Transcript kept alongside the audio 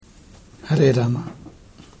ಹರೇ ರಾಮ.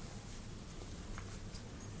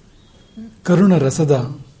 ಕರುಣ ರಸದ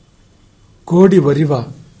ಕೋಡಿ ವರಿವ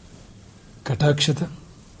ಕಟಾಕ್ಷದ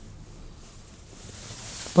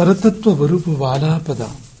ಪರತತ್ವ ವರೂಪ ವಾಲಾಪದ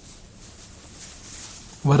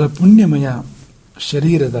ವರ ಪುಣ್ಯಮಯ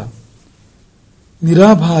ಶರೀರದ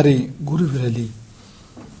ನಿರಾಭಾರಿ ಗುರುವಿರಲಿ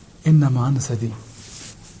ಎನ್ನ ಮಾನಸದಿ.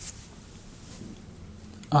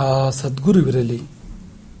 ಆ ಸದ್ಗುರುವಿರಲಿ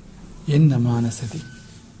ಎನ್ನ ಮಾನಸದಿ.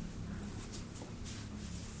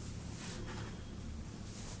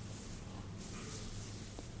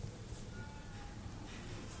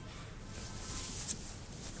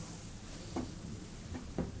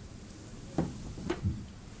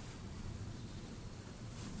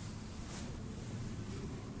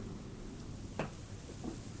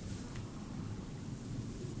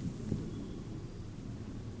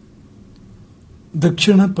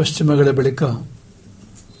 ದಕ್ಷಿಣ ಪಶ್ಚಿಮಗಳ ಬಳಿಕ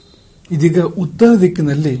ಇದೀಗ ಉತ್ತರ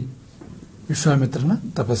ದಿಕ್ಕಿನಲ್ಲಿ ವಿಶ್ವಾಮಿತ್ರನ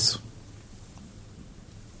ತಪಸ್ಸು.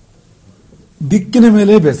 ದಿಕ್ಕಿನ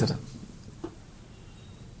ಮೇಲೆ ಬೇಸರ.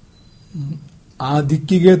 ಆ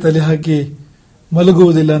ದಿಕ್ಕಿಗೆ ತಲೆ ಹಾಕಿ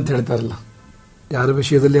ಮಲಗುವುದಿಲ್ಲ ಅಂತ ಹೇಳ್ತಾರಲ್ಲ, ಯಾರ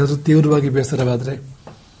ವಿಷಯದಲ್ಲಿ ಯಾರು ತೀವ್ರವಾಗಿ ಬೇಸರವಾದರೆ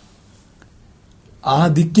ಆ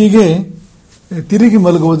ದಿಕ್ಕಿಗೆ ತಿರುಗಿ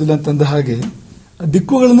ಮಲಗುವುದಿಲ್ಲ ಅಂತಂದ ಹಾಗೆ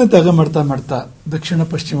ದಿಕ್ಕುಗಳನ್ನೇ ತ್ಯಾಗ ಮಾಡ್ತಾ ಮಾಡ್ತಾ ದಕ್ಷಿಣ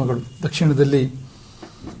ಪಶ್ಚಿಮಗಳು. ದಕ್ಷಿಣದಲ್ಲಿ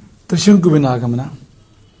ತ್ರಿಶಂಕುವಿನ ಆಗಮನ,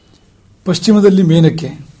 ಪಶ್ಚಿಮದಲ್ಲಿ ಮೇನಕ್ಕೆ,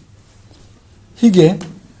 ಹೀಗೆ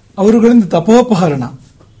ಅವರುಗಳಿಂದ ತಪೋಪಹರಣ,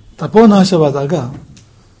 ತಪೋನಾಶವಾದಾಗ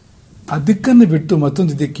ಆ ದಿಕ್ಕನ್ನು ಬಿಟ್ಟು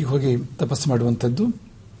ಮತ್ತೊಂದು ದಿಕ್ಕಿಗೆ ಹೋಗಿ ತಪಸ್ಸು ಮಾಡುವಂಥದ್ದು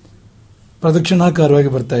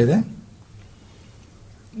ಪ್ರದಕ್ಷಿಣಾಕಾರವಾಗಿ ಬರ್ತಾ ಇದೆ.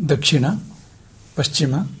 ದಕ್ಷಿಣ,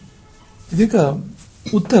 ಪಶ್ಚಿಮ, ಇದೀಗ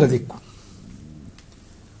ಉತ್ತರ ದಿಕ್ಕು.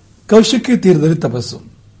 ಕೌಶಿಕಿ ತೀರದಲ್ಲಿ ತಪಸ್ಸು.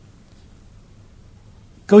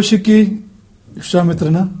 ಕೌಶಿಕಿ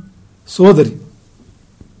ವಿಶ್ವಾಮಿತ್ರನ ಸೋದರಿ.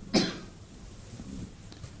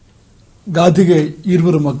 ಗಾದಿಗೆ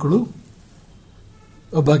ಇರುವರು ಮಕ್ಕಳು,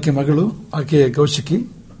 ಒಬ್ಬಾಕೆ ಮಗಳು, ಆಕೆ ಕೌಶಿಕಿ,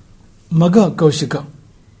 ಮಗ ಕೌಶಿಕ,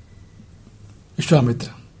 ವಿಶ್ವಾಮಿತ್ರ.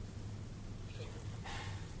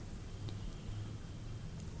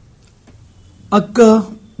 ಅಕ್ಕ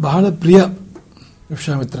ಬಹಳ ಪ್ರಿಯ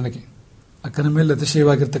ವಿಶ್ವಾಮಿತ್ರನಿಗೆ. ಅಕ್ಕನ ಮೇಲೆ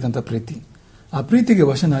ಅತಿಶಯವಾಗಿರ್ತಕ್ಕಂಥ ಪ್ರೀತಿ. ಆ ಪ್ರೀತಿಗೆ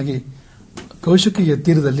ವಶನಾಗಿ ಕೌಶಿಕಿಯ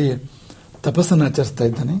ತೀರದಲ್ಲಿ ತಪಸ್ಸನ್ನು ಆಚರಿಸ್ತಾ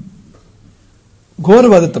ಇದ್ದಾನೆ.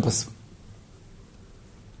 ಘೋರವಾದ ತಪಸ್ಸು.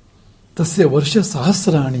 ತಸ್ಯ ವರ್ಷ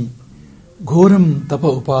ಸಹಸ್ರಾಣಿ ಘೋರಂ ತಪ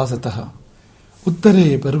ಉಪಾಸತಃ ಉತ್ತರೇ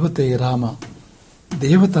ಪರ್ವತೆ ರಾಮ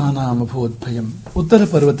ದೇವತಾನಾಮಭೂದ್ಭಯಂ. ಉತ್ತರ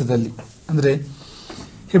ಪರ್ವತದಲ್ಲಿ ಅಂದರೆ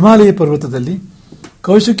ಹಿಮಾಲಯ ಪರ್ವತದಲ್ಲಿ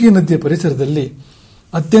ಕೌಶಿಕಿ ನದಿಯ ಪರಿಸರದಲ್ಲಿ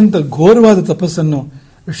ಅತ್ಯಂತ ಘೋರವಾದ ತಪಸ್ಸನ್ನು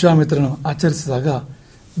ವಿಶ್ವಾಮಿತ್ರನು ಆಚರಿಸಿದಾಗ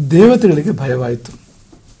ದೇವತೆಗಳಿಗೆ ಭಯವಾಯಿತು.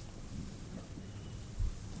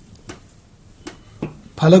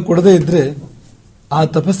 ಫಲ ಕೊಡದೇ ಇದ್ರೆ, ಆ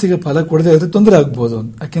ತಪಸ್ಸಿಗೆ ಫಲ ಕೊಡದೇ ಇದ್ರೆ ತೊಂದರೆ ಆಗ್ಬೋದು.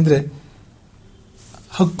 ಯಾಕೆಂದ್ರೆ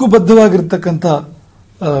ಹಕ್ಕುಬದ್ಧವಾಗಿರ್ತಕ್ಕಂಥ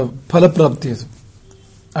ಫಲಪ್ರಾಪ್ತಿ ಅದು.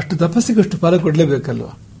 ಅಷ್ಟು ತಪಸ್ಸಿಗೆ ಅಷ್ಟು ಫಲ ಕೊಡಲೇಬೇಕಲ್ವ.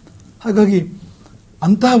 ಹಾಗಾಗಿ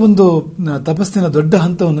ಅಂತಹ ಒಂದು ತಪಸ್ಸಿನ ದೊಡ್ಡ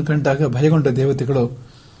ಹಂತವನ್ನು ಕಂಡಾಗ ಭಯಗೊಂಡ ದೇವತೆಗಳು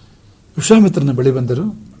ವಿಶ್ವಾಮಿತ್ರನ ಬಳಿ ಬಂದರು.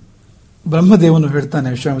 ಬ್ರಹ್ಮದೇವನು ಹೇಳ್ತಾನೆ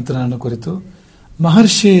ವಿಶ್ವಾಮಿತ್ರನನ್ನು ಕುರಿತು,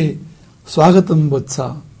 ಮಹರ್ಷಿ ಸ್ವಾಗತಂ ವತ್ಸ.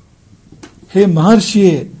 ಹೇ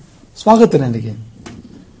ಮಹರ್ಷಿಯೇ, ಸ್ವಾಗತ ನನಗೆ.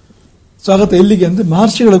 ಸ್ವಾಗತ ಎಲ್ಲಿಗೆ ಅಂದ್ರೆ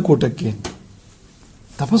ಮಹರ್ಷಿಗಳ ಕೂಟಕ್ಕೆ.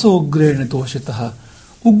 ತಪಸೋಗ್ರೇಣ ತೋಷಿತಃ,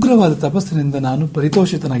 ಉಗ್ರವಾದ ತಪಸ್ಸಿನಿಂದ ನಾನು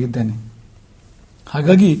ಪರಿತೋಷಿತನಾಗಿದ್ದೇನೆ.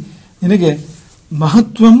 ಹಾಗಾಗಿ ನಿನಗೆ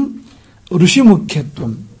ಮಹತ್ವಂ ಋಷಿ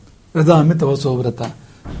ಮುಖ್ಯತ್ವಂ ಪ್ರದಾಮಿ ತಪಸೋವ್ರತ.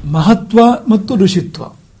 ಮಹತ್ವ ಮತ್ತು ಋಷಿತ್ವ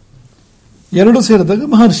ಎರಡು ಸೇರಿದಾಗ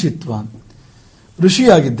ಮಹರ್ಷಿತ್ವ.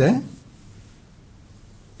 ಋಷಿಯಾಗಿದ್ದೆ,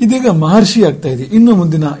 ಇದೀಗ ಮಹರ್ಷಿ ಆಗ್ತಾ ಇದೆ.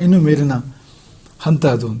 ಇನ್ನು ಮೇಲಿನ ಹಂತ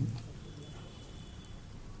ಅದು.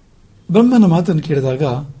 ಬ್ರಹ್ಮನ ಮಾತನ್ನು ಕೇಳಿದಾಗ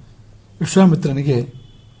ವಿಶ್ವಾಮಿತ್ರನಿಗೆ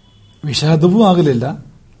ವಿಷಾದವೂ ಆಗಲಿಲ್ಲ,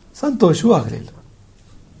 ಸಂತೋಷವೂ ಆಗಲಿಲ್ಲ.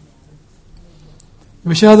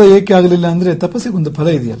 ವಿಷಾದ ಏಕೆ ಆಗಲಿಲ್ಲ ಅಂದ್ರೆ ತಪಸ್ಸಿಗೊಂದು ಫಲ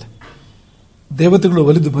ಇದೆಯಲ್ಲ. ದೇವತೆಗಳು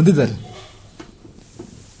ಒಲಿದು ಬಂದಿದ್ದಾರೆ,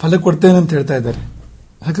 ಫಲ ಕೊಡ್ತೇನೆ ಅಂತ ಹೇಳ್ತಾ ಇದ್ದಾರೆ.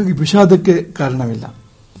 ಹಾಗಾಗಿ ವಿಷಾದಕ್ಕೆ ಕಾರಣವಿಲ್ಲ.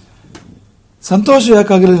 ಸಂತೋಷ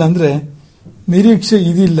ಯಾಕಾಗಲಿಲ್ಲ ಅಂದ್ರೆ ನಿರೀಕ್ಷೆ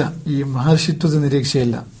ಇದಿಲ್ಲ. ಈ ಮಹರ್ಷಿತ್ವದ ನಿರೀಕ್ಷೆ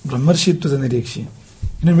ಇಲ್ಲ, ಬ್ರಹ್ಮರ್ಷಿತ್ವದ ನಿರೀಕ್ಷೆ,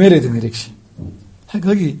 ಇನ್ನು ಮೇರೆ ಇದೆ ನಿರೀಕ್ಷೆ.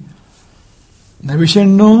 ಹಾಗಾಗಿ ನ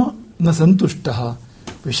ವಿಷಣ್ಣೋ ನ ಸಂತುಷ್ಟ,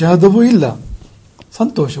 ವಿಷಾದವೂ ಇಲ್ಲ,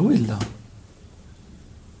 ಸಂತೋಷವೂ ಇಲ್ಲ.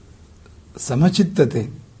 ಸಮಚಿತ್ತತೆ,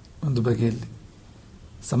 ಒಂದು ಬಗೆಯಲ್ಲಿ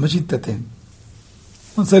ಸಮಚಿತ್ತತೆ.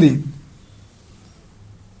 ಸರಿ,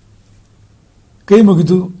 ಕೈ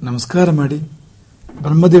ಮುಗಿದು ನಮಸ್ಕಾರ ಮಾಡಿ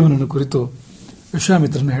ಬ್ರಹ್ಮದೇವನನ್ನು ಕುರಿತು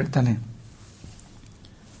ವಿಶ್ವಾಮಿತ್ರನು ಹೇಳ್ತಾನೆ,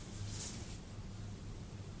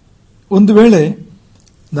 ಒಂದು ವೇಳೆ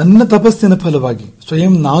ನನ್ನ ತಪಸ್ಸಿನ ಫಲವಾಗಿ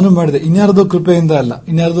ಸ್ವಯಂ ನಾನು ಮಾಡಿದೆ, ಇನ್ಯಾರದೋ ಕೃಪೆಯಿಂದ ಅಲ್ಲ,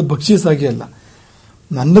 ಇನ್ಯಾರದೋ ಬಕ್ಷೀಸಾಗಿ ಅಲ್ಲ,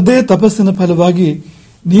 ನನ್ನದೇ ತಪಸ್ಸಿನ ಫಲವಾಗಿ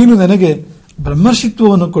ನೀನು ನನಗೆ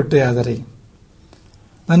ಬ್ರಹ್ಮರ್ಷಿತ್ವವನ್ನು ಕೊಟ್ಟೆಯಾದರೆ,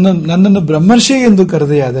 ನನ್ನನ್ನು ಬ್ರಹ್ಮರ್ಷಿ ಎಂದು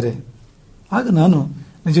ಕರೆದೆಯಾದರೆ, ಆಗ ನಾನು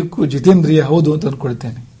ನಿಜಕ್ಕೂ ಜಿತೇಂದ್ರಿಯ ಹೌದು ಅಂತ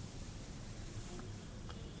ಅಂದ್ಕೊಳ್ತೇನೆ.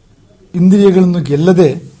 ಇಂದ್ರಿಯಗಳನ್ನು ಗೆಲ್ಲದೆ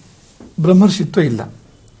ಬ್ರಹ್ಮರ್ಷಿತ್ವ ಇಲ್ಲ.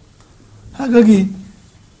 ಹಾಗಾಗಿ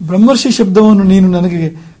ಬ್ರಹ್ಮರ್ಷಿ ಶಬ್ದವನ್ನು ನೀನು ನನಗೆ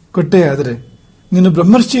ಕೊಟ್ಟೆಯಾದರೆ, ನೀನು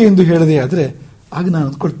ಬ್ರಹ್ಮರ್ಷಿ ಎಂದು ಹೇಳದೆ ಆದರೆ, ಆಗ ನಾನು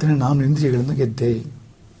ಅಂದ್ಕೊಳ್ತೇನೆ ನಾನು ಇಂದ್ರಿಯಗಳನ್ನು ಗೆದ್ದೆ.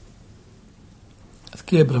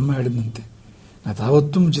 ಅದಕ್ಕೆ ಬ್ರಹ್ಮ ಹೇಳಿದಂತೆ,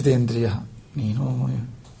 ತಾವತ್ತೂ ಜಿತೇಂದ್ರಿಯ, ನೀನು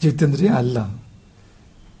ಜಿತೇಂದ್ರಿಯ ಅಲ್ಲ,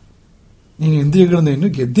 ನೀನು ಇಂದ್ರಿಯಗಳನ್ನು ಇನ್ನೂ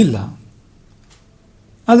ಗೆದ್ದಿಲ್ಲ.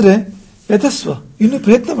 ಆದರೆ ಯತಸ್ವ, ಇನ್ನು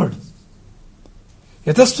ಪ್ರಯತ್ನ ಮಾಡು.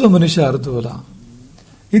 ಯತಸ್ವ ಮನುಷ್ಯ ಅರ್ಧೋಲ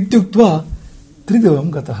ಇತ್ಯುಕ್ತ ತ್ರಿದಿವಂ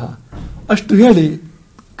ಗತಃ. ಅಷ್ಟು ಹೇಳಿ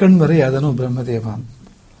ಕಣ್ಮರೆಯಾದನು ಬ್ರಹ್ಮದೇವ.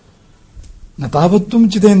 ನ ತಾವತ್ತೂ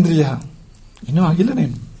ಜಿತೇಂದ್ರಿಯ, ಇನ್ನೂ ಆಗಿಲ್ಲ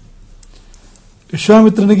ನೀನು.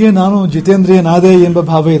 ವಿಶ್ವಾಮಿತ್ರನಿಗೆ ನಾನು ಜಿತೇಂದ್ರಿಯನಾದೆ ಎಂಬ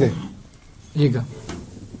ಭಾವ ಇದೆ. ಈಗ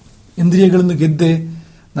ಇಂದ್ರಿಯಗಳನ್ನು ಗೆದ್ದೆ,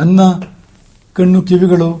 ನನ್ನ ಕಣ್ಣು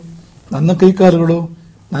ಕಿವಿಗಳು, ನನ್ನ ಕೈಕಾಲುಗಳು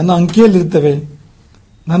ನನ್ನ ಅಂಕೆಯಲ್ಲಿರ್ತವೆ,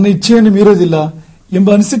 ನನ್ನ ಇಚ್ಛೆಯನ್ನು ಮೀರೋದಿಲ್ಲ ಎಂಬ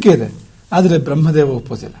ಅನಿಸಿಕೆ ಇದೆ. ಆದರೆ ಬ್ರಹ್ಮದೇವ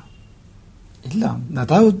ಒಪ್ಪೋದಿಲ್ಲ. ಇಲ್ಲ,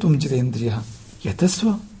 ನತಾವತ್ತು ಜಿತೇಂದ್ರಿಯ ಯತಸ್ವ,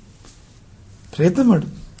 ಪ್ರಯತ್ನ ಮಾಡು,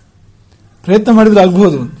 ಪ್ರಯತ್ನ ಮಾಡಿದ್ರೆ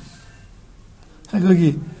ಆಗ್ಬಹುದು. ಹಾಗಾಗಿ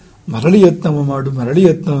ಮರಳಿ ಯತ್ನವ ಮಾಡು, ಮರಳಿ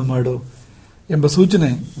ಯತ್ನವ ಮಾಡು ಎಂಬ ಸೂಚನೆ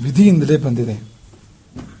ವಿಧಿಯಿಂದಲೇ ಬಂದಿದೆ.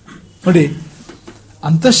 ನೋಡಿ,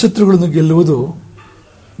 ಅಂತಃಶತ್ರುಗಳನ್ನು ಗೆಲ್ಲುವುದು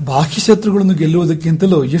ಬಾಹ್ಯ ಶತ್ರುಗಳನ್ನು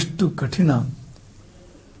ಗೆಲ್ಲುವುದಕ್ಕಿಂತಲೂ ಎಷ್ಟು ಕಠಿಣ.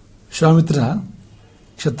 ವಿಶ್ವಾಮಿತ್ರ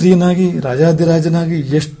ಕ್ಷತ್ರಿಯನಾಗಿ ರಾಜಾಧಿರಾಜನಾಗಿ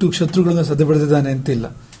ಎಷ್ಟು ಶತ್ರುಗಳನ್ನು ಸದೆಬಡಿದಿದ್ದಾನೆ ಅಂತಿಲ್ಲ.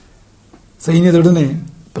 ಸೈನ್ಯದೊಡನೆ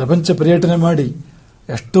ಪ್ರಪಂಚ ಪರ್ಯಟನೆ ಮಾಡಿ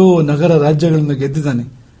ಎಷ್ಟೋ ನಗರ ರಾಜ್ಯಗಳನ್ನು ಗೆದ್ದಿದ್ದಾನೆ,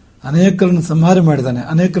 ಅನೇಕರನ್ನು ಸಂಹಾರ ಮಾಡಿದ್ದಾನೆ,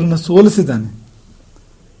 ಅನೇಕರನ್ನು ಸೋಲಿಸಿದ್ದಾನೆ.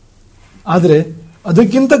 ಆದರೆ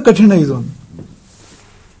ಅದಕ್ಕಿಂತ ಕಠಿಣ ಇದು.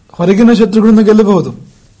 ಹೊರಗಿನ ಶತ್ರುಗಳನ್ನು ಗೆಲ್ಲಬಹುದು,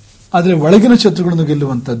 ಆದರೆ ಒಳಗಿನ ಶತ್ರುಗಳನ್ನು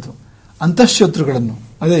ಗೆಲ್ಲುವಂಥದ್ದು, ಅಂತಃಶತ್ರುಗಳನ್ನು,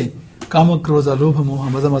 ಅದೇ ಕಾಮಕ್ರೋಧ ಲೋಭ ಮೋಹ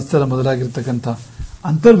ಮದ ಮತ್ಸರ ಮೊದಲಾಗಿರ್ತಕ್ಕಂಥ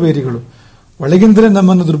ಅಂತರ್ವೇರಿಗಳು ಒಳಗಿಂದಲೇ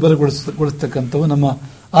ನಮ್ಮನ್ನು ದುರ್ಬಲಗೊಳಿಸ್ತಕ್ಕಂಥವು, ನಮ್ಮ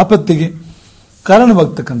ಆಪತ್ತಿಗೆ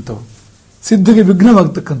ಕಾರಣವಾಗ್ತಕ್ಕಂಥವು, ಸಿದ್ಧಿಗೆ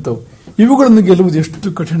ವಿಘ್ನವಾಗ್ತಕ್ಕಂಥವು, ಇವುಗಳನ್ನು ಗೆಲ್ಲುವುದು ಎಷ್ಟು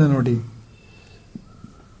ಕಠಿಣ ನೋಡಿ.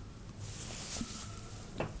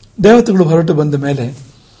 ದೇವತೆಗಳು ಹೊರಟು ಬಂದ ಮೇಲೆ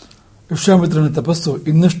ವಿಶ್ವಾಮಿತ್ರನ ತಪಸ್ಸು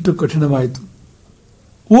ಇನ್ನಷ್ಟು ಕಠಿಣವಾಯಿತು.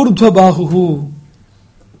 ಊರ್ಧ್ವಬಾಹು,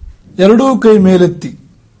 ಎರಡೂ ಕೈ ಮೇಲೆತ್ತಿ,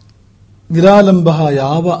 ನಿರಾಲಂಬ,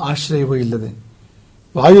 ಯಾವ ಆಶ್ರಯವೂ ಇಲ್ಲದೆ,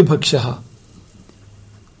 ವಾಯುಭಕ್ಷ,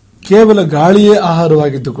 ಕೇವಲ ಗಾಳಿಯೇ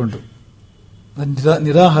ಆಹಾರವಾಗಿದ್ದುಕೊಂಡು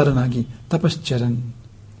ನಿರಾಹಾರನಾಗಿ ತಪಶ್ಚರನ್,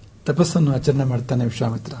 ತಪಸ್ಸನ್ನು ಆಚರಣೆ ಮಾಡ್ತಾನೆ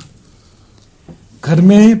ವಿಶ್ವಾಮಿತ್ರ.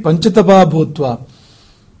 ಘರ್ಮೇ ಪಂಚತಪ ಭೂತ್ವ,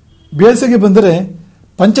 ಬೇಸಿಗೆ ಬಂದರೆ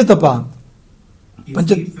ಪಂಚತಪ.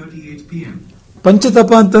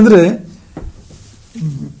 ಪಂಚತಪ ಅಂತಂದ್ರೆ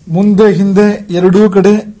ಮುಂದೆ ಹಿಂದೆ ಎರಡೂ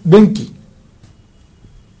ಕಡೆ ಬೆಂಕಿ,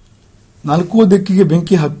 ನಾಲ್ಕೂ ದಿಕ್ಕಿಗೆ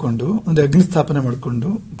ಬೆಂಕಿ ಹಾಕಿಕೊಂಡು, ಅಂದ್ರೆ ಅಗ್ನಿ ಸ್ಥಾಪನೆ ಮಾಡಿಕೊಂಡು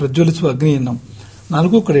ಪ್ರಜ್ವಲಿಸುವ ಅಗ್ನಿಯನ್ನು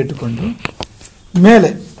ನಾಲ್ಕೂ ಕಡೆ ಇಟ್ಟುಕೊಂಡು, ಮೇಲೆ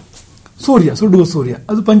ಸೂರ್ಯ, ಸುಡುವ ಸೂರ್ಯ,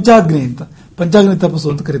 ಅದು ಪಂಚಾಗ್ನಿ ಅಂತ, ಪಂಚಾಗ್ನಿ ತಪಸ್ಸು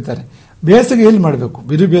ಅಂತ ಕರೀತಾರೆ. ಬೇಸಿಗೆಯಲ್ಲಿ ಮಾಡಬೇಕು.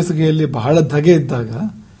 ಬಿರು ಬೇಸಿಗೆಯಲ್ಲಿ ಬಹಳ ಧಗೆ ಇದ್ದಾಗ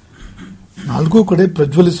ನಾಲ್ಕೂ ಕಡೆ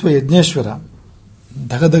ಪ್ರಜ್ವಲಿಸುವ ಯಜ್ಞೇಶ್ವರ,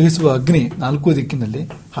 ಧಗಧಗಿಸುವ ಅಗ್ನಿ ನಾಲ್ಕೂ ದಿಕ್ಕಿನಲ್ಲಿ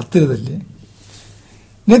ಹತ್ತಿರದಲ್ಲಿ,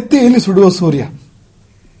 ನೆತ್ತಿಯಲ್ಲಿ ಸುಡುವ ಸೂರ್ಯ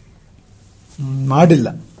ಮಾಡಿಲ್ಲ.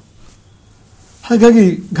 ಹಾಗಾಗಿ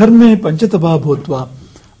ಘರ್ಮೆ ಪಂಚತಪಾಭೂತ್ವ,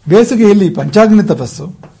 ಬೇಸಿಗೆಯಲ್ಲಿ ಪಂಚಾಗ್ನಿ ತಪಸ್ಸು,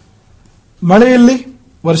 ಮಳೆಯಲ್ಲಿ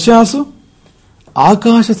ವರ್ಷಾಸು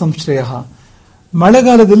ಆಕಾಶ ಸಂಶ್ರಯ,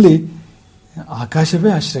 ಮಳೆಗಾಲದಲ್ಲಿ ಆಕಾಶವೇ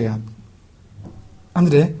ಆಶ್ರಯ.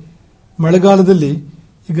 ಅಂದ್ರೆ ಮಳೆಗಾಲದಲ್ಲಿ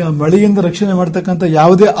ಈಗ ಮಳೆಯಿಂದ ರಕ್ಷಣೆ ಮಾಡತಕ್ಕಂಥ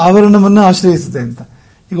ಯಾವುದೇ ಆವರಣವನ್ನ ಆಶ್ರಯಿಸಿದೆ ಅಂತ.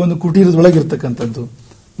 ಈಗ ಒಂದು ಕುಟೀರದೊಳಗಿರ್ತಕ್ಕಂಥದ್ದು,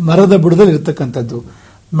 ಮರದ ಬುಡದಲ್ಲಿ ಇರ್ತಕ್ಕಂಥದ್ದು,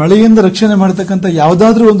 ಮಳೆಯಿಂದ ರಕ್ಷಣೆ ಮಾಡತಕ್ಕಂಥ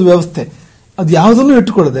ಯಾವುದಾದ್ರೂ ಒಂದು ವ್ಯವಸ್ಥೆ, ಅದು ಯಾವುದನ್ನು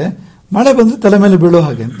ಇಟ್ಟುಕೊಳ್ಳದೆ ಮಳೆ ಬಂದ್ರೆ ತಲೆ ಮೇಲೆ ಬೀಳೋ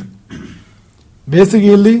ಹಾಗೆ ಅಂತ.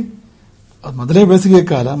 ಬೇಸಿಗೆಯಲ್ಲಿ ಮೊದಲೇ ಬೇಸಿಗೆ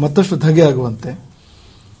ಕಾಲ, ಮತ್ತಷ್ಟು ಧಗೆ ಆಗುವಂತೆ.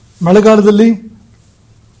 ಮಳೆಗಾಲದಲ್ಲಿ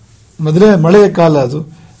ಮೊದಲೇ ಮಳೆಯ ಕಾಲ, ಅದು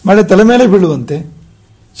ಮಳೆ ತಲೆ ಮೇಲೆ ಬೀಳುವಂತೆ.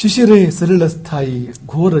 ಶಿಶಿರೆ ಸರಳ ಸ್ಥಾಯಿ,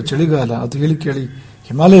 ಘೋರ ಚಳಿಗಾಲ, ಅದು ಹೇಳಿ ಕೇಳಿ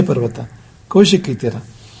ಹಿಮಾಲಯ ಪರ್ವತ, ಕೌಶಿಕಿ ತೀರ,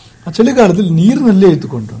 ಆ ಚಳಿಗಾಲದಲ್ಲಿ ನೀರಿನಲ್ಲೇ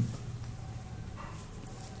ಇದ್ದುಕೊಂಡು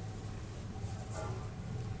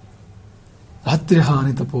ರಾತ್ರಿ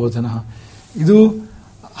ಹಾನಿ ತಪೋಧನ, ಇದು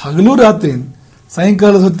ಹಗಲು ರಾತ್ರಿ,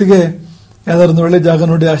 ಸಾಯಂಕಾಲದ ಹೊತ್ತಿಗೆ ಯಾವ್ದಾದ್ರು ಒಳ್ಳೆ ಜಾಗ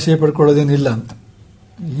ನೋಡಿ ಆಶ್ರಯ ಪಡ್ಕೊಳ್ಳೋದೇನಿಲ್ಲ ಅಂತ.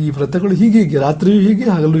 ಈ ವ್ರತಗಳು ಹೀಗೆ, ರಾತ್ರಿಯೂ ಹೀಗೆ,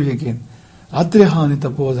 ಹಗಲು ಹೀಗೆ. ರಾತ್ರಿ ಹಾನಿ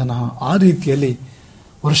ತಪೋಧನ, ಆ ರೀತಿಯಲ್ಲಿ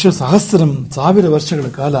ವರ್ಷ ಸಹಸ್ರಂ, 1000 ವರ್ಷಗಳ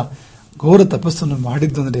ಕಾಲ ಘೋರ ತಪಸ್ಸನ್ನು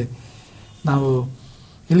ಮಾಡಿದ್ದಂದ್ರೆ ನಾವು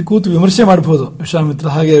ಇಲ್ಲಿ ಕೂತು ವಿಮರ್ಶೆ ಮಾಡಬಹುದು. ವಿಶ್ವಾಮಿತ್ರ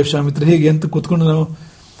ಹಾಗೆ, ವಿಶ್ವಾಮಿತ್ರ ಹೀಗೆ ಅಂತ ಕೂತ್ಕೊಂಡು ನಾವು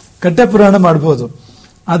ಕಟ್ಟೆ ಪುರಾಣ ಮಾಡಬಹುದು.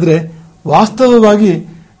 ಆದರೆ ವಾಸ್ತವವಾಗಿ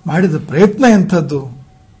ಮಾಡಿದ ಪ್ರಯತ್ನ ಎಂಥದ್ದು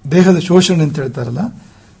ದೇಹದ ಶೋಷಣೆ ಅಂತ ಹೇಳ್ತಾರಲ್ಲ,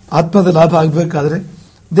 ಆತ್ಮದ ಲಾಭ ಆಗಬೇಕಾದ್ರೆ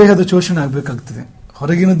ದೇಹದ ಶೋಷಣೆ ಆಗಬೇಕಾಗ್ತದೆ.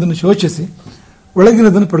 ಹೊರಗಿನದನ್ನು ಶೋಷಿಸಿ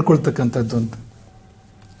ಒಳಗಿನದನ್ನು ಪಡ್ಕೊಳ್ತಕ್ಕಂಥದ್ದು ಅಂತ.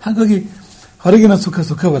 ಹಾಗಾಗಿ ಹೊರಗಿನ ಸುಖ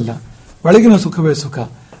ಸುಖವಲ್ಲ, ಒಳಗಿನ ಸುಖವೇ ಸುಖ.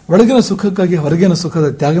 ಒಳಗಿನ ಸುಖಕ್ಕಾಗಿ ಹೊರಗಿನ ಸುಖದ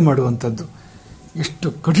ತ್ಯಾಗ ಮಾಡುವಂಥದ್ದು. ಎಷ್ಟು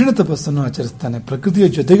ಕಠಿಣ ತಪಸ್ಸನ್ನು ಆಚರಿಸ್ತಾನೆ. ಪ್ರಕೃತಿಯ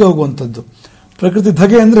ಜೊತೆಗೆ ಹೋಗುವಂಥದ್ದು. ಪ್ರಕೃತಿ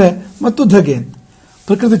ಧಗೆ ಅಂದ್ರೆ ಮತ್ತು ಧಗೆ,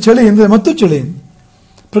 ಪ್ರಕೃತಿ ಚಳಿ ಅಂದ್ರೆ ಮತ್ತು ಚಳಿ,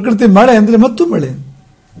 ಪ್ರಕೃತಿ ಮಳೆ ಅಂದ್ರೆ ಮತ್ತು ಮಳೆ,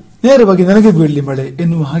 ನೇರವಾಗಿ ನನಗೆ ಬೀಳಲಿ ಮಳೆ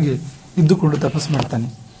ಎನ್ನುವ ಹಾಗೆ ಇದ್ದುಕೊಂಡು ತಪಸ್ಸು ಮಾಡ್ತಾನೆ.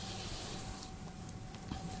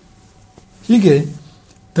 ಹೀಗೆ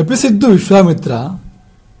ತಪಿಸಿದ್ದು ವಿಶ್ವಾಮಿತ್ರ,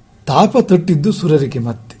 ತಾಪ ತಟ್ಟಿದ್ದು ಸುರರಿಗೆ.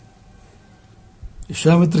 ಮತ್ತೆ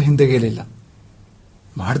ವಿಶ್ವಾಮಿತ್ರ ಹಿಂದೆಗೆಯಲಿಲ್ಲ,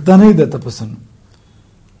 ಮಾಡ್ತಾನೇ ಇದ್ದ ತಪಸ್ಸನ್ನು.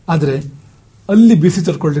 ಆದರೆ ಅಲ್ಲಿ ಬಿಸಿ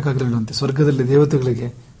ತಡ್ಕೊಳ್ಲಿಕ್ಕಾಗಲಿಲ್ಲಂತೆ. ಸ್ವರ್ಗದಲ್ಲಿ ದೇವತೆಗಳಿಗೆ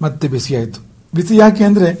ಮತ್ತೆ ಬಿಸಿ ಆಯಿತು. ಬಿಸಿ ಯಾಕೆ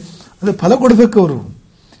ಅಂದ್ರೆ ಅದು ಫಲ ಕೊಡಬೇಕು ಅವರು.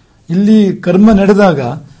 ಇಲ್ಲಿ ಕರ್ಮ ನಡೆದಾಗ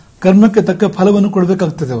ಕರ್ಮಕ್ಕೆ ತಕ್ಕ ಫಲವನ್ನು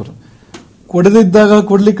ಕೊಡಬೇಕಾಗ್ತದೆ. ಅವರು ಕೊಡದಿದ್ದಾಗ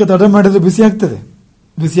ಕೊಡ್ಲಿಕ್ಕೆ ತಡ ಮಾಡಿದ್ರೆ ಬಿಸಿ ಆಗ್ತದೆ,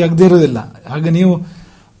 ಬಿಸಿ ಆಗದೆ ಇರೋದಿಲ್ಲ. ಹಾಗೆ ನೀವು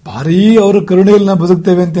ಭಾರೀ ಅವರ ಕರುಣೆಯಲ್ಲಿ ನಾವು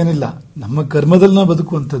ಬದುಕ್ತೇವೆ ಅಂತೇನಿಲ್ಲ. ನಮ್ಮ ಕರ್ಮದಲ್ಲಿ ನಾವು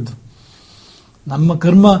ಬದುಕುವಂಥದ್ದು. ನಮ್ಮ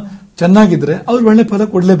ಕರ್ಮ ಚೆನ್ನಾಗಿದ್ರೆ ಅವ್ರು ಒಳ್ಳೆ ಫಲ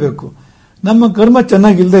ಕೊಡಲೇಬೇಕು. ನಮ್ಮ ಕರ್ಮ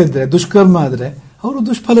ಚೆನ್ನಾಗಿಲ್ಲದೆ ಇದ್ರೆ, ದುಷ್ಕರ್ಮ ಆದ್ರೆ ಅವರು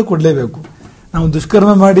ದುಷ್ಫಲ ಕೊಡಲೇಬೇಕು. ನಾವು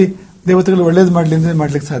ದುಷ್ಕರ್ಮ ಮಾಡಿ ದೇವತೆಗಳು ಒಳ್ಳೇದು ಮಾಡಲಿ ಅಂದ್ರೆ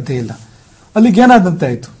ಮಾಡ್ಲಿಕ್ಕೆ ಸಾಧ್ಯ ಇಲ್ಲ. ಅಲ್ಲಿಗೆ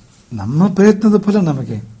ಏನಾದಂತಾಯ್ತು, ನಮ್ಮ ಪ್ರಯತ್ನದ ಫಲ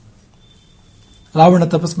ನಮಗೆ. ರಾವಣ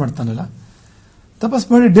ತಪಸ್ ಮಾಡ್ತಾನಲ್ಲ, ತಪಸ್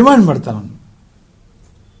ಮಾಡಿ ಡಿಮಾಂಡ್ ಮಾಡ್ತಾನ,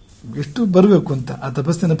 ಎಷ್ಟು ಬರಬೇಕು ಅಂತ. ಆ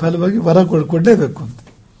ತಪಸ್ಸಿನ ಫಲವಾಗಿ ವರ ಕೊಡಲೇಬೇಕು ಅಂತ.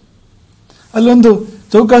 ಅಲ್ಲೊಂದು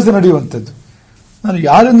ಚೌಕಾಸಿ ನಡೆಯುವಂಥದ್ದು. ನಾನು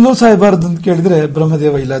ಯಾರಿಂದಲೂ ಸಾಯಬಾರದು ಅಂತ ಕೇಳಿದ್ರೆ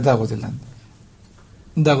ಬ್ರಹ್ಮದೇವ ಇಲ್ಲ, ಅದಾಗೋದಿಲ್ಲ ಅಂತ.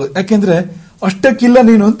 ಯಾಕೆಂದ್ರೆ ಅಷ್ಟಕ್ಕಿಲ್ಲ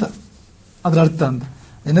ನೀನು ಅಂತ ಅದ್ರ ಅರ್ಥ ಅಂತ.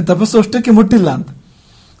 ನಿನ್ನ ತಪಸ್ಸು ಅಷ್ಟಕ್ಕೆ ಮುಟ್ಟಿಲ್ಲ ಅಂತ.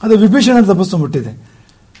 ಅದು ವಿಭೀಷಣನ ತಪಸ್ಸು ಮುಟ್ಟಿದೆ.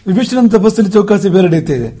 ವಿಭೀಷಣನ ತಪಸ್ಸಲ್ಲಿ ಚೌಕಾಸಿ ಬೇರೆ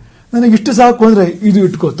ರೀತಿ ಇದೆ. ನನಗೆ ಇಷ್ಟು ಸಾಕು ಅಂದ್ರೆ ಇದು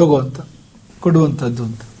ಇಟ್ಕೋ ತಗೋ ಅಂತ ಕೊಡುವಂಥದ್ದು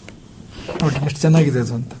ಅಂತ. ನೋಡಿ ಎಷ್ಟು ಚೆನ್ನಾಗಿದೆ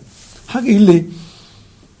ಅದು ಅಂತ. ಹಾಗೆ ಇಲ್ಲಿ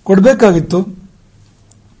ಕೊಡಬೇಕಾಗಿತ್ತು,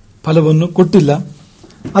 ಫಲವನ್ನು ಕೊಟ್ಟಿಲ್ಲ.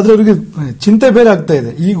 ಆದ್ರೆ ಅವರಿಗೆ ಚಿಂತೆ ಬೇರೆ ಆಗ್ತಾ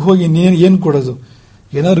ಇದೆ. ಈಗ ಹೋಗಿ ಏನು ಕೊಡೋದು,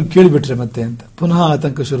 ಏನಾದ್ರು ಕೇಳಿಬಿಟ್ರೆ ಮತ್ತೆ ಅಂತ ಪುನಃ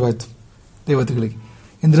ಆತಂಕ ಶುರುವಾಯಿತು ದೇವತೆಗಳಿಗೆ.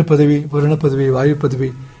 ಇಂದ್ರ ಪದವಿ, ವರುಣ ಪದವಿ, ವಾಯು ಪದವಿ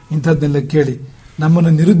ಇಂಥದ್ದನ್ನೆಲ್ಲ ಕೇಳಿ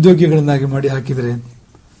ನಮ್ಮನ್ನು ನಿರುದ್ಯೋಗಿಗಳನ್ನಾಗಿ ಮಾಡಿ ಹಾಕಿದರೆ.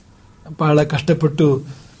 ಬಹಳ ಕಷ್ಟಪಟ್ಟು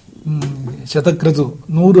ಶತಕ್ರತು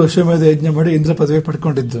 100 ಅಶ್ವಮೇಧ ಯಜ್ಞ ಮಾಡಿ ಇಂದ್ರ ಪದವಿ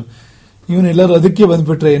ಪಡ್ಕೊಂಡಿದ್ದು. ಇವನೆಲ್ಲರೂ ಅದಕ್ಕೆ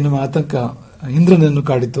ಬಂದ್ಬಿಟ್ರೆ ಎನ್ನುವ ಆತಂಕ ಇಂದ್ರನನ್ನು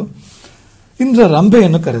ಕಾಡಿತು. ಇಂದ್ರ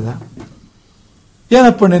ರಂಭೆಯನ್ನು ಕರೆದ.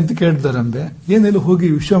 ಏನಪ್ಪಣೆ ಅಂತ ಕೇಳಿದ ರಂಭೆ. ಏನೆಲ್ಲ ಹೋಗಿ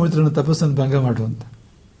ವಿಶ್ವಾಮಿತ್ರನ ತಪಸ್ಸನ್ನು ಭಂಗ ಮಾಡುವಂತ.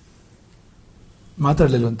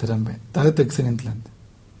 ಮಾತಾಡ್ಲಿಲ್ವಂತೆ ರಂಭೆ, ತಲೆ ತೆಗ್ಸಿ ನಿಂತ್ಲಂತೆ.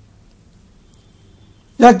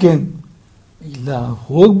 ಯಾಕೆ? ಇಲ್ಲ,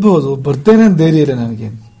 ಹೋಗ್ಬಹುದು, ಬರ್ತೇನೆ ಅಂತ ಧೈರ್ಯ ಇಲ್ಲ ನನಗೆ,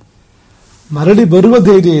 ಮರಳಿ ಬರುವ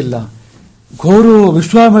ಧೈರ್ಯ ಇಲ್ಲ. ಘೋರೋ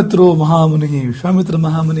ವಿಶ್ವಾಮಿತ್ರೋ ಮಹಾಮುನಿ, ವಿಶ್ವಾಮಿತ್ರ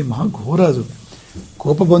ಮಹಾಮುನಿ ಮಹಾ ಘೋರ. ಅದು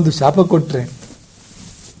ಕೋಪ ಬಂದು ಶಾಪ ಕೊಟ್ರೆ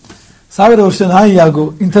 1000 ವರ್ಷ ನಾಯಿ ಆಗು,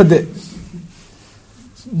 ಇಂಥದ್ದೇ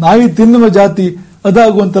ನಾಯಿ ತಿನ್ನುವ ಜಾತಿ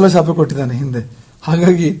ಅದಾಗುವಂತೆಲ್ಲ ಶಾಪ ಕೊಟ್ಟಿದ್ದಾನೆ ಹಿಂದೆ.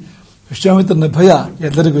 ಹಾಗಾಗಿ ವಿಶ್ವಾಮಿತ್ರನ ಭಯ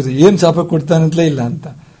ಎಲ್ಲರಿಗೂ ಇದೆ, ಏನ್ ಶಾಪ ಕೊಡ್ತಾನಂತಲೇ ಇಲ್ಲ ಅಂತ.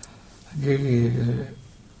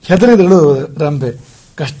 ಹೆದರಿದಳು ರಂಭೆ.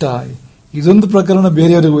 ಕಷ್ಟ, ಇದೊಂದು ಪ್ರಕರಣ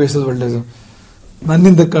ಬೇರೆಯವರಿಗೆ ವಹಿಸೋದು ಒಳ್ಳೆಯದು,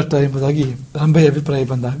 ನನ್ನಿಂದ ಕಷ್ಟ ಎಂಬುದಾಗಿ ರಂಭೆಯ ಅಭಿಪ್ರಾಯ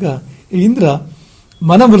ಬಂದಾಗ ಇಂದ್ರ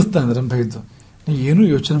ಮನವೊಲಿಸ್ತಾನೆ ರಂಭೆಯಿದ್ದು. ನೀ ಏನೂ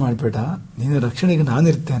ಯೋಚನೆ ಮಾಡಬೇಡ, ನಿನ್ನ ರಕ್ಷಣೆಗೆ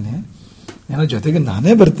ನಾನಿರ್ತೇನೆ, ನನ್ನ ಜೊತೆಗೆ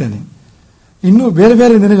ನಾನೇ ಬರ್ತೇನೆ, ಇನ್ನೂ ಬೇರೆ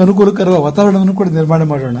ಬೇರೆ ನಿನಗೆ ಅನುಕೂಲಕರ ವಾತಾವರಣವನ್ನು ಕೂಡ ನಿರ್ಮಾಣ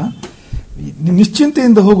ಮಾಡೋಣ,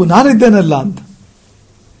 ನಿಶ್ಚಿಂತೆಯಿಂದ ಹೋಗು, ನಾನಿದ್ದೇನಲ್ಲ ಅಂತ.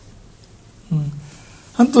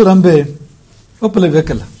 ಅಂತೂ ರಂಭೆ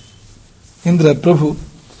ಒಪ್ಪಲೇಬೇಕಲ್ಲ. ಇಂದ್ರ ಪ್ರಭು,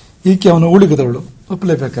 ಈಕೆ ಅವನು ಉಳಿಗದವಳು,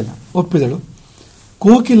 ಒಪ್ಪಲೇಬೇಕಲ್ಲ. ಒಪ್ಪಿದಳು.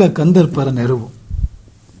 ಕೋಕಿಲ ಕಂದರ್ಪರ ನೆರವು.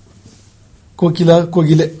 ಕೋಕಿಲ,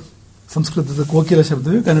 ಕೋಗಿಲೆ, ಸಂಸ್ಕೃತದ ಕೋಕಿಲ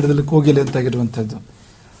ಶಬ್ದವೇ ಕನ್ನಡದಲ್ಲಿ ಕೋಗಿಲೆ ಅಂತಾಗಿರುವಂತಹದ್ದು.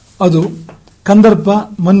 ಅದು ಕಂದರ್ಪ,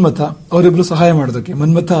 ಮನ್ಮಥ ಅವರಿಬ್ಬರು ಸಹಾಯ ಮಾಡೋದಕ್ಕೆ.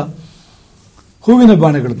 ಮನ್ಮಥ ಹೂವಿನ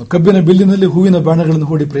ಬಾಣಗಳನ್ನು, ಕಬ್ಬಿನ ಬಿಲ್ಲಿನಲ್ಲಿ ಹೂವಿನ ಬಾಣಗಳನ್ನು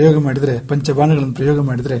ಹೂಡಿ ಪ್ರಯೋಗ ಮಾಡಿದರೆ, ಪಂಚಬಾಣಗಳನ್ನು ಪ್ರಯೋಗ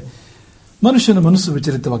ಮಾಡಿದರೆ ಮನುಷ್ಯನ ಮನಸ್ಸು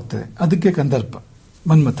ವಿಚಲಿತವಾಗ್ತದೆ. ಅದಕ್ಕೆ ಕಂದರ್ಪ,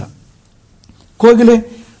 ಮನ್ಮಥ. ಕೋಗಿಲೆ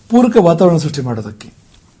ಪೂರಕ ವಾತಾವರಣ ಸೃಷ್ಟಿ ಮಾಡೋದಕ್ಕೆ.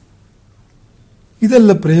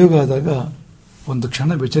 ಇದೆಲ್ಲ ಪ್ರಯೋಗ ಆದಾಗ ಒಂದು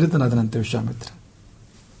ಕ್ಷಣ ವಿಚಲಿತನಾದನಂತೆ ವಿಶ್ವಾಮಿತ್ರ.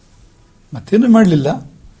 ಮತ್ತೇನು ಮಾಡಲಿಲ್ಲ.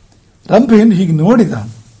 ರಂಭೆಯನ್ನು ಹೀಗೆ ನೋಡಿದ,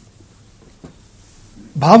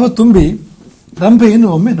 ಭಾವ ತುಂಬಿ ರಂಭೆಯನ್ನು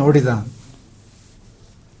ಒಮ್ಮೆ ನೋಡಿದ.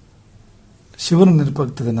 ಶಿವನ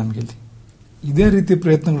ನೆನಪಾಗ್ತದೆ ನಮಗಿಲ್ಲಿ. ಇದೇ ರೀತಿ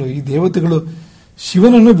ಪ್ರಯತ್ನಗಳು. ಈ ದೇವತೆಗಳು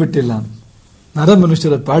ಶಿವನನ್ನು ಬಿಟ್ಟಿಲ್ಲ, ನರ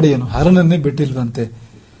ಮನುಷ್ಯರ ಪಾಡಿಯನ್ನು ಹರನನ್ನೇ ಬಿಟ್ಟಿಲ್ವಂತೆ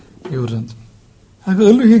ಇವರು. ಹಾಗೆ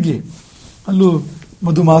ಅಲ್ಲೂ ಹೀಗೆ, ಅಲ್ಲೂ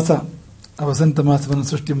ಮಧುಮಾಸ, ವಸಂತ ಮಾಸವನ್ನು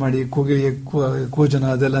ಸೃಷ್ಟಿ ಮಾಡಿ ಕೋಗಿಲಿಗೆ ಕೋಜನ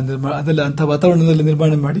ಅದೆಲ್ಲ ಅಂಥ ವಾತಾವರಣದಲ್ಲಿ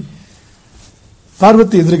ನಿರ್ಮಾಣ ಮಾಡಿ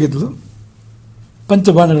ಪಾರ್ವತಿ ಎದುರಿಗಿದ್ಲು.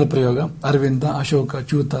 ಪಂಚಬಾಣಗಳ ಪ್ರಯೋಗ, ಅರವಿಂದ, ಅಶೋಕ,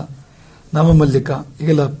 ಚ್ಯೂತ, ನವಮಲ್ಲಿಕ,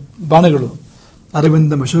 ಈಗೆಲ್ಲ ಬಾಣಗಳು.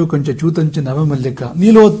 ಅರವಿಂದಂ ಅಶೋಕಂಚ ಚ್ಯೂತಂಚ ನವಮಲ್ಲಿಕ,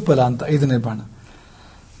 ನೀಲೋತ್ಪಲ ಅಂತ 5ನೇ ಬಾಣ.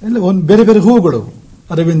 ಎಲ್ಲ ಒಂದು ಬೇರೆ ಬೇರೆ ಹೂವುಗಳು.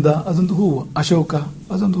 ಅರವಿಂದ ಅದೊಂದು ಹೂವು, ಅಶೋಕ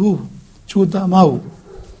ಅದೊಂದು ಹೂವು, ಚೂತ ಮಾವು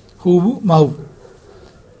ಹೂವು ಮಾವು,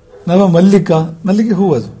 ನವ ಮಲ್ಲಿಗೆ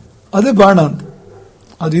ಹೂವು, ಅದೇ ಬಾಣ ಅಂತ.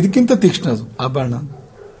 ಅದು ಇದಕ್ಕಿಂತ ತೀಕ್ಷ್ಣ ಅದು ಆ ಬಾಣ.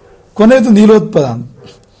 ಕೊನೆಯದು ನೀಲೋತ್ಪಲ ಅಂತ.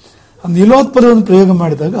 ಆ ನೀಲೋತ್ಪಲವನ್ನು ಪ್ರಯೋಗ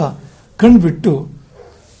ಮಾಡಿದಾಗ ಕಣ್ಬಿಟ್ಟು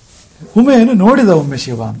ಉಮೆಯನ್ನು ನೋಡಿದ ಒಮ್ಮೆ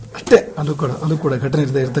ಶಿವ ಅಂತ ಅಷ್ಟೇ. ಅಲ್ಲೂ ಕೂಡ ಘಟನೆ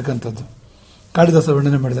ಇರತಕ್ಕಂಥದ್ದು. ಕಾಳಿದಾಸ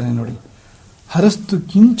ವರ್ಣನೆ ಮಾಡಿದಾನೆ ನೋಡಿ. ಹರಸ್ತು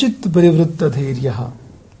ಕಿಂಚಿತ್ ಪರಿವೃತ್ತ ಧೈರ್ಯ,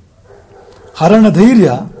 ಹರಣ ಧೈರ್ಯ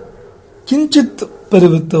ಕಿಂಚಿತ್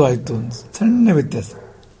ಪರಿವೃತ್ತವಾಯಿತು. ಸಣ್ಣ ವ್ಯತ್ಯಾಸ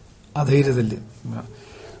ಆ ಧೈರ್ಯದಲ್ಲಿ.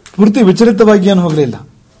 ಪೂರ್ತಿ ವಿಚಲಿತವಾಗಿ ಏನು ಹೋಗಲಿಲ್ಲ.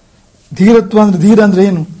 ಧೀರತ್ವ ಅಂದ್ರೆ, ಧೀರ ಅಂದ್ರೆ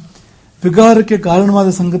ಏನು? ವಿಕಾರಕ್ಕೆ ಕಾರಣವಾದ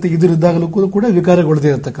ಸಂಗತಿ ಇದ್ದಿದ್ದಾಗಲೂ ಕೂಡ ವಿಕಾರಗೊಳ್ಳದೇ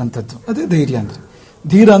ಇರತಕ್ಕಂಥದ್ದು, ಅದೇ ಧೈರ್ಯ ಅಂದ್ರೆ.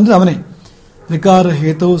 ಧೀರ ಅಂದ್ರೆ ಅವನೇ. ವಿಕಾರ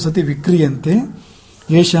ಹೇತವು ಸತಿ ವಿಕ್ರಿಯಂತೆ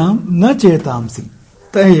ಯೇಷಾಂ ನ ಚೇತಾಂಸಿ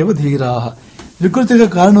ತಯೇವ ಧೀರಾಹ. ವಿಕೃತಿಗೆ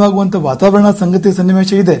ಕಾರಣವಾಗುವಂಥ ವಾತಾವರಣ ಸಂಗತಿ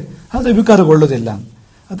ಸನ್ನಿವೇಶ ಇದೆ, ಆದರೆ ವಿಕಾರಗೊಳ್ಳೋದಿಲ್ಲ,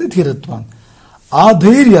 ಅದೇ ಧೀರತ್ವ. ಆ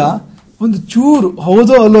ಧೈರ್ಯ ಒಂದು ಚೂರು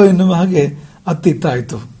ಹೌದೋ ಅಲ್ಲೋ ಎನ್ನುವ ಹಾಗೆ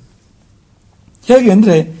ಅತ್ತಿತ್ತಾಯಿತು. ಹೇಗೆ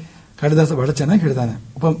ಅಂದ್ರೆ ಕಾಳಿದಾಸ ಬಹಳ ಚೆನ್ನಾಗಿ ಹೇಳಿದಾನೆ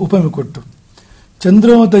ಉಪಮೆ ಕೊಟ್ಟು.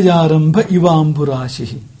 ಚಂದ್ರೋದಯಾರಂಭ ಇವ ಅಂಬುರಾಶಿ.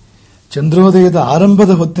 ಚಂದ್ರೋದಯದ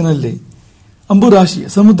ಆರಂಭದ ಹೊತ್ತಿನಲ್ಲಿ ಅಂಬುರಾಶಿ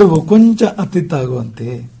ಸಮುದ್ರವು ಕೊಂಚ ಅತ್ತಿತ್ತಾಗುವಂತೆ.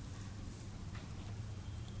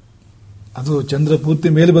 ಅದು ಚಂದ್ರ ಪೂರ್ತಿ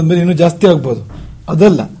ಮೇಲೆ ಬಂದ್ಮೇಲೆ ಇನ್ನೂ ಜಾಸ್ತಿ ಆಗ್ಬೋದು,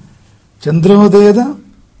 ಅದಲ್ಲ.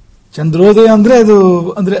 ಚಂದ್ರೋದಯ ಅಂದ್ರೆ ಅದು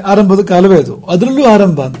ಅಂದ್ರೆ ಆರಂಭದ ಕಾಲವೇ ಅದು. ಅದರಲ್ಲೂ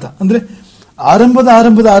ಆರಂಭ ಅಂತ ಅಂದ್ರೆ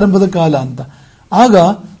ಆರಂಭದ ಕಾಲ ಅಂತ. ಆಗ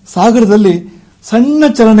ಸಾಗರದಲ್ಲಿ ಸಣ್ಣ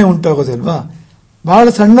ಚಲನೆ ಉಂಟಾಗೋದಿಲ್ವಾ, ಬಹಳ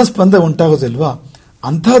ಸಣ್ಣ ಸ್ಪಂದ ಉಂಟಾಗೋದಿಲ್ವಾ,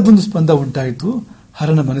 ಅಂತಹದ್ದೊಂದು ಸ್ಪಂದ ಉಂಟಾಯಿತು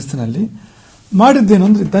ಹರನ ಮನಸ್ಸಿನಲ್ಲಿ. ಮಾಡಿದ್ದೇನು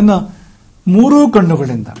ಅಂದ್ರೆ ತನ್ನ ಮೂರೂ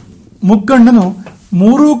ಕಣ್ಣುಗಳಿಂದ, ಮುಕ್ಕಣ್ಣನು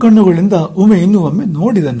ಮೂರೂ ಕಣ್ಣುಗಳಿಂದ ಒಮ್ಮೆ ಇನ್ನೂ ಒಮ್ಮೆ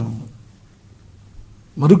ನೋಡಿದನು.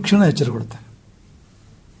 ಮರುಕ್ಷಣ ಎಚ್ಚರಗೊಳ್ತಾನೆ.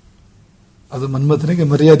 ಅದು ಮನ್ಮಥನಿಗೆ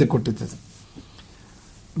ಮರ್ಯಾದೆ ಕೊಟ್ಟಿದ್ದದು.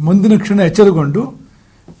 ಮುಂದಿನ ಕ್ಷಣ ಎಚ್ಚರಗೊಂಡು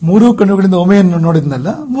ಮೂರೂ ಕಣ್ಣುಗಳಿಂದ ಒಮೆಯನ್ನು ನೋಡಿದ್ನಲ್ಲ,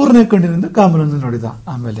 ಮೂರನೇ ಕಣ್ಣಿನಿಂದ ಕಾಮನನ್ನು ನೋಡಿದ.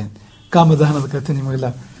 ಆಮೇಲೆ ಕಾಮದಹನದ ಕಥೆ ನಿಮಗೆಲ್ಲ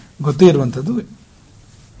ಗೊತ್ತೇ ಇರುವಂಥದ್ದು,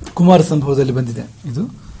 ಕುಮಾರ ಸಂಭವದಲ್ಲಿ ಬಂದಿದೆ ಇದು.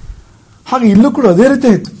 ಹಾಗೆ ಇಲ್ಲೂ ಕೂಡ ಅದೇ ರೀತಿ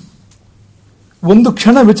ಆಯಿತು. ಒಂದು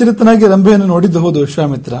ಕ್ಷಣ ವಿಚಲಿತನಾಗಿ ರಂಭೆಯನ್ನು ನೋಡಿದ್ದು ಹೌದು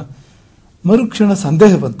ವಿಶ್ವಾಮಿತ್ರ, ಮರುಕ್ಷಣ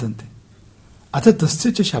ಸಂದೇಹ ಬಂತಂತೆ. ಅಥ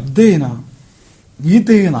ತಸ್ಯ ಚ ಶಬ್ದೇನ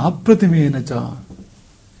ಗೀತೆಯೇನ ಅಪ್ರತಿಮೇನ ಚ.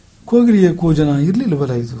 ಕೋಗಿಲಿಯ ಕೂಜನ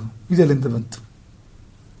ಇರ್ಲಿಲ್ವಲ್ಲ, ಇದೆಲ್ಲಿಂದ ಬಂತು?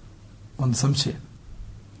 ಒಂದು ಸಂಶಯ.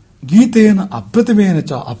 ಗೀತೆಯೇನ ಅಪ್ರತಿಮೇನ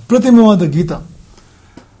ಚ, ಅಪ್ರತಿಮವಾದ ಗೀತ,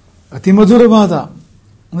 ಅತಿ ಮಧುರವಾದ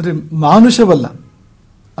ಅಂದ್ರೆ ಮಾನುಷವಲ್ಲ,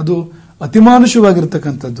 ಅದು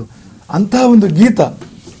ಅತಿಮಾನುಷವಾಗಿರ್ತಕ್ಕಂಥದ್ದು. ಅಂತಹ ಒಂದು ಗೀತ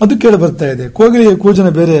ಅದು ಕೇಳಿ ಬರ್ತಾ ಇದೆ. ಕೋಗಿಲೆಯ ಕೂಜನ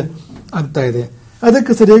ಬೇರೆ ಆಗ್ತಾ ಇದೆ.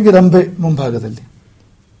 ಅದಕ್ಕೆ ಸರಿಯಾಗಿ ರಂಭೆ ಮುಂಭಾಗದಲ್ಲಿ.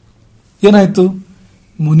 ಏನಾಯ್ತು?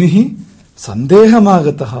 ಮುನಿಹಿ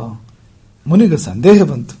ಸಂದೇಹಮಾಗತಃ. ಮುನಿಗೆ ಸಂದೇಹ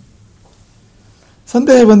ಬಂತು.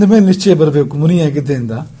 ಸಂದೇಹ ಬಂದ ಮೇಲೆ ನಿಶ್ಚಯ ಬರಬೇಕು.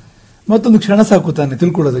 ಮುನಿಯಾಗಿದ್ದರಿಂದ ಮತ್ತೊಂದು ಕ್ಷಣ ಸಾಕು ತಾನೆ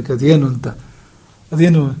ತಿಳ್ಕೊಳ್ಳೋದಕ್ಕೆ ಅದೇನು ಅಂತ.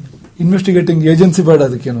 ಅದೇನು ಇನ್ವೆಸ್ಟಿಗೇಟಿಂಗ್ ಏಜೆನ್ಸಿ ಬೇಡ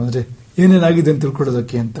ಅದಕ್ಕೇನು, ಅಂದ್ರೆ ಏನೇನಾಗಿದೆ ಅಂತ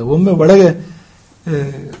ತಿಳ್ಕೊಳ್ಳೋದಕ್ಕೆ ಅಂತ. ಒಮ್ಮೆ ಒಳಗೆ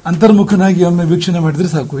ಅಂತರ್ಮುಖನಾಗಿ ಒಮ್ಮೆ ವೀಕ್ಷಣೆ ಮಾಡಿದ್ರೆ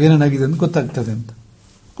ಸಾಕು, ಏನೇನಾಗಿದೆ ಅಂತ ಗೊತ್ತಾಗ್ತದೆ ಅಂತ.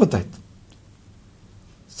 ಗೊತ್ತಾಯ್ತು.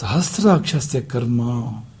 ಸಹಸ್ರಾಕ್ಷಸ್ಯ ಕರ್ಮ,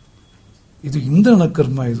 ಇದು ಇಂದ್ರನ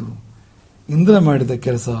ಕರ್ಮ, ಇದು ಇಂದ್ರ ಮಾಡಿದ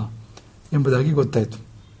ಕೆಲಸ ಎಂಬುದಾಗಿ ಗೊತ್ತಾಯ್ತು.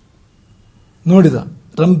 ನೋಡಿದ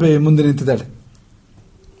ರಂಭೆ ಮುಂದೆ ನಿಂತಿದ್ದಾಳೆ.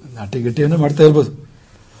 ನಾಟಿಗಟ್ಟಿಯನ್ನು ಮಾಡ್ತಾ ಇರ್ಬೋದು.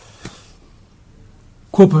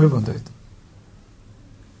 ಕೋಪವೇ ಬಂದೋಯ್ತು.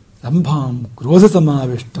 ರಂಭಾಂ ಕ್ರೋಧ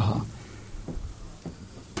ಸಮಾವೇಷ್ಟ.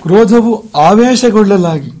 ಕ್ರೋಧವು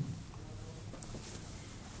ಆವೇಶಗೊಳ್ಳಲಾಗಿ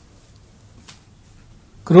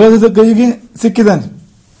ಕ್ರೋಧದ ಕೈಗೆ ಸಿಕ್ಕಿದ್ದಾನೆ.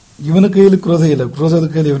 ಇವನ ಕೈಯಲ್ಲಿ ಕ್ರೋಧ ಇಲ್ಲ, ಕ್ರೋಧದ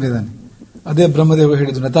ಕೈಯಲ್ಲಿ ಇವನಿದ್ದಾನೆ. ಅದೇ ಬ್ರಹ್ಮದೇವ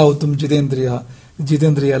ಹೇಳಿದ್ದು, ನತಾವುತ್ತಮ್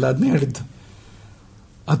ಜಿತೇಂದ್ರಿಯ ಅಲ್ಲ, ಅದನ್ನೇ ಹೇಳಿದ್ದು.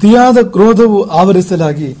 ಅತಿಯಾದ ಕ್ರೋಧವು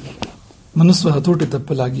ಆವರಿಸಲಾಗಿ ಮನಸ್ಸು ಹತೋಟಿ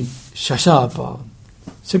ತಪ್ಪಲಾಗಿ ಶಶಾಪ,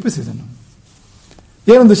 ಶಪಿಸಿದನು.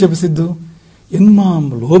 ಏನೊಂದು ಶಪಿಸಿದ್ದು? ಎನ್ಮಾಂ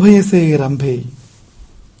ಲೋಭಯಸೇ ರಂಭೆ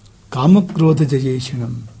ಕಾಮಕ್ರೋಧ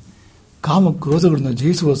ಜಯೇಷಿಣಂ. ಕಾಮಕ್ರೋಧಗಳನ್ನು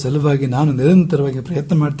ಜಯಿಸುವ ಸಲುವಾಗಿ ನಾನು ನಿರಂತರವಾಗಿ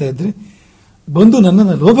ಪ್ರಯತ್ನ ಮಾಡ್ತಾ ಇದ್ರೆ ಬಂದು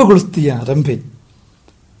ನನ್ನನ್ನು ಲೋಭಗೊಳಿಸ್ತೀಯ ರಂಭೆ.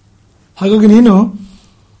 ಹಾಗಾಗಿ ನೀನು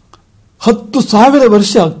 10,000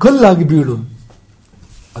 ವರ್ಷ ಕಲ್ಲಾಗಿ ಬೀಳು.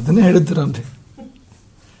 ಅದನ್ನೇ ಹೇಳಿದ್ದು ರಂಭೆ.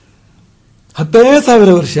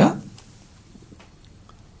 10,000 ವರ್ಷ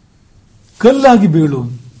ಕಲ್ಲಾಗಿ ಬೀಳು.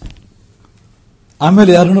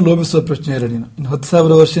 ಆಮೇಲೆ ಯಾರನ್ನು ಲೋಭಿಸುವ ಪ್ರಶ್ನೆ ಇಲ್ಲ ನೀನು. ಇನ್ನು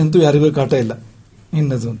 10,000 ವರ್ಷ ಅಂತೂ ಯಾರಿಗೂ ಕಾಟ ಇಲ್ಲ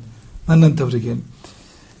ನಿನ್ನದು, ನನ್ನಂಥವರಿಗೆ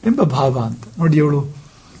ಎಂಬ ಭಾವ ಅಂತ. ನೋಡಿ, ಅವಳು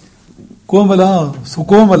ಕೋಮಲ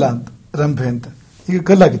ಸುಕೋಮಲ ಅಂತ ರಂಭೆ ಅಂತ, ಈಗ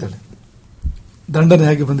ಕಲ್ಲಾಗಿದ್ದಾಳೆ. ದಂಡನೆ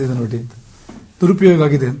ಹೇಗೆ ಬಂದಿದೆ ನೋಡಿ ಅಂತ, ದುರುಪಯೋಗ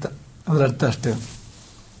ಆಗಿದೆ ಅಂತ ಅದರ ಅರ್ಥ ಅಷ್ಟೇ.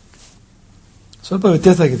 ಸ್ವಲ್ಪ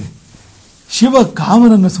ವ್ಯತ್ಯಾಸ ಆಗಿದೆ. ಶಿವ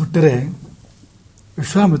ಕಾಮನನ್ನು ಸುಟ್ಟರೆ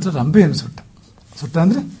ವಿಶ್ವಾಮಿತ್ರ ರಂಭೆಯನ್ನು ಸುಟ್ಟ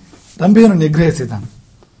ಅಂದ್ರೆ ರಂಭೆಯನ್ನು ನಿಗ್ರಹಿಸಿದ.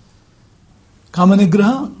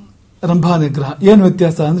 ಕಾಮನಿಗ್ರಹ, ರಂಭಾ ನಿಗ್ರಹ. ಏನು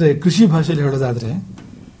ವ್ಯತ್ಯಾಸ ಅಂದ್ರೆ, ಕೃಷಿ ಭಾಷೆಯಲ್ಲಿ ಹೇಳೋದಾದ್ರೆ,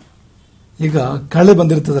 ಈಗ ಕಳೆ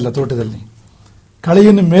ಬಂದಿರ್ತದಲ್ಲ ತೋಟದಲ್ಲಿ,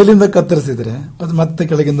 ಕಳೆಯನ್ನು ಮೇಲಿಂದ ಕತ್ತರಿಸಿದ್ರೆ ಅದು ಮತ್ತೆ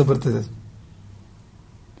ಕೆಳಗಿಂದ ಬರ್ತದೆ.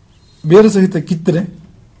 ಬೇರು ಸಹಿತ ಕಿತ್ತರೆ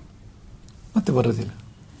ಮತ್ತೆ ಬರೋದಿಲ್ಲ.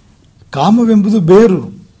 ಕಾಮವೆಂಬುದು ಬೇರು,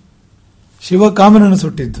 ಶಿವ ಕಾಮನನ್ನು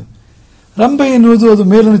ಸುಟ್ಟಿದ್ದು. ರಂಭೆ ಎನ್ನುವುದು ಅದು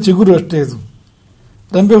ಮೇಲಿನ ಚಿಗುರು ಅಷ್ಟೇ. ಅದು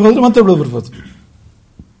ರಂಭೆ ಹೋದ್ರೆ ಮತ್ತೆ ಬರ್ಬೋದು.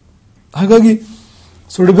 ಹಾಗಾಗಿ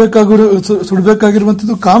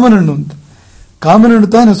ಸುಡಬೇಕಾಗಿರುವಂಥದ್ದು ಕಾಮನಣ್ಣು ಅಂತ. ಕಾಮನಣ್ಣು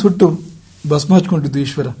ತಾನೇ ಸುಟ್ಟು ಭಸ್ಮ ಹಚ್ಕೊಂಡಿದ್ದು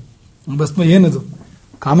ಈಶ್ವರ. ಭಸ್ಮ ಏನದು?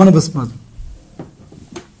 ಕಾಮನ ಭಸ್ಮ. ಅದು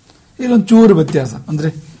ಇಲ್ಲೊಂದು ಚೂರು ವ್ಯತ್ಯಾಸ. ಅಂದ್ರೆ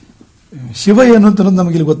ಶಿವ ಏನು ಅಂತ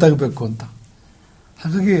ನಮಗೆ ಗೊತ್ತಾಗಬೇಕು ಅಂತ.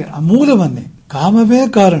 ಹಾಗಾಗಿ ಆ ಮೂಲವನ್ನೇ, ಕಾಮವೇ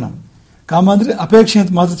ಕಾರಣ. ಕಾಮ ಅಂದ್ರೆ ಅಪೇಕ್ಷೆ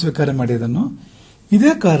ಅಂತ ಮಾತ್ರ ಸ್ವೀಕಾರ ಮಾಡಿ ಅದನ್ನು.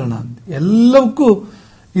 ಇದೇ ಕಾರಣ, ಎಲ್ಲವಕ್ಕೂ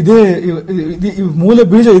ಇದೇ ಮೂಲ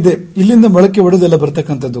ಬೀಜ ಇದೆ. ಇಲ್ಲಿಂದ ಮೊಳಕೆ ಒಡೆದೆಲ್ಲ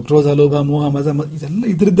ಬರ್ತಕ್ಕಂಥದ್ದು. ಕ್ರೋಧ, ಲೋಭ, ಮೋಹ, ಮದ, ಇದೆಲ್ಲ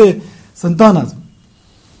ಇದರದ್ದೇ ಸಂತಾನ. ಅದು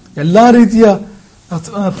ಎಲ್ಲಾ ರೀತಿಯ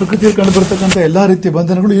ಪ್ರಕೃತಿಯಲ್ಲಿ ಕಂಡು ಬರ್ತಕ್ಕಂಥ ಎಲ್ಲಾ ರೀತಿಯ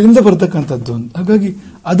ಬಂಧನಗಳು ಇಲ್ಲಿಂದ ಬರ್ತಕ್ಕಂಥದ್ದು. ಹಾಗಾಗಿ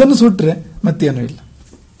ಅದನ್ನು ಸುಟ್ರೆ ಮತ್ತೇನೂ ಇಲ್ಲ,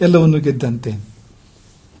 ಎಲ್ಲವನ್ನು ಗೆದ್ದಂತೆ.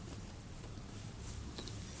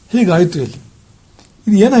 ಹೀಗಾಯಿತು. ಇಲ್ಲಿ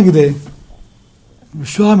ಇದು ಏನಾಗಿದೆ?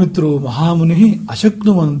 ವಿಶ್ವಾಮಿತ್ರು ಮಹಾಮುನಿ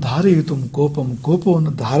ಅಶಕ್ನುವನ್ನು ಧಾರಯಿತು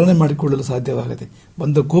ಕೋಪವನ್ನು ಧಾರಣೆ ಮಾಡಿಕೊಳ್ಳಲು ಸಾಧ್ಯವಾಗದೆ,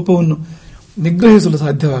 ಬಂದ ಕೋಪವನ್ನು ನಿಗ್ರಹಿಸಲು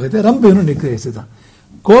ಸಾಧ್ಯವಾಗದೆ ರಂಭೆಯನ್ನು ನಿಗ್ರಹಿಸಿದ.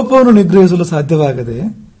 ಕೋಪವನ್ನು ನಿಗ್ರಹಿಸಲು ಸಾಧ್ಯವಾಗದೆ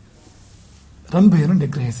ರಂಭೆಯನ್ನು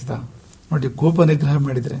ನಿಗ್ರಹಿಸಿದ. ನೋಡಿ, ಕೋಪ ನಿಗ್ರಹ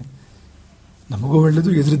ಮಾಡಿದರೆ ನಮಗೂ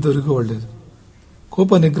ಒಳ್ಳೆಯದು, ಎದುರಿದ್ದವರಿಗೂ ಒಳ್ಳೆಯದು.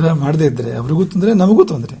 ಕೋಪ ನಿಗ್ರಹ ಮಾಡದೇ ಇದ್ದರೆ ಅವರಿಗೂ ತೊಂದರೆ, ನಮಗೂ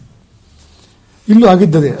ತೊಂದರೆ. ಇಲ್ಲೂ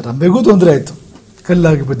ಆಗಿದ್ದದೆ, ರಂಭೆಗೂ ತೊಂದರೆ ಆಯಿತು.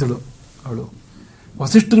 ಕಲ್ಲಾಗಿ ಬಿದ್ದಳು ಅವಳು.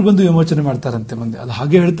 ವಸಿಷ್ಠರು ಬಂದು ವಿಮೋಚನೆ ಮಾಡ್ತಾರಂತೆ ಮುಂದೆ. ಅದು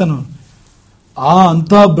ಹಾಗೆ ಹೇಳ್ತಾನು,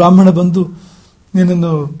 ಅಂತ ಬ್ರಾಹ್ಮಣ ಬಂದು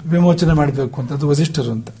ನೀನನ್ನು ವಿಮೋಚನೆ ಮಾಡಬೇಕು ಅಂತ. ಅದು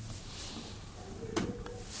ವಸಿಷ್ಠರು ಅಂತ.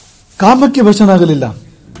 ಕಾಮಕ್ಕೆ ವಶನಾಗಲಿಲ್ಲ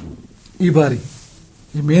ಈ ಬಾರಿ.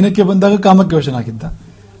 ಈ ಮೇನಕ್ಕೆ ಬಂದಾಗ ಕಾಮಕ್ಕೆ ವಶನಾಗಿದ್ದ,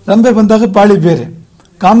 ರಂಭೆ ಬಂದಾಗ ಪಾಳಿ ಬೇರೆ.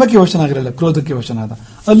 ಕಾಮಕ್ಕೆ ವಶನಾಗಿರಲಿಲ್ಲ, ಕ್ರೋಧಕ್ಕೆ ವಶನಾದ.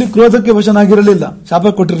 ಅಲ್ಲಿ ಕ್ರೋಧಕ್ಕೆ ವಶನಾಗಿರಲಿಲ್ಲ, ಶಾಪ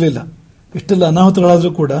ಕೊಟ್ಟಿರಲಿಲ್ಲ. ಇಷ್ಟೆಲ್ಲ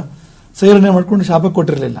ಅನಾಹುತಗಳಾದರೂ ಕೂಡ ಸೇವನೆ ಮಾಡಿಕೊಂಡು ಶಾಪ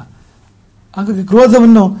ಕೊಟ್ಟಿರಲಿಲ್ಲ. ಹಾಗಾಗಿ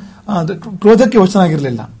ಕ್ರೋಧಕ್ಕೆ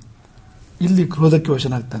ವಶನಾಗಿರಲಿಲ್ಲ. ಇಲ್ಲಿ ಕ್ರೋಧಕ್ಕೆ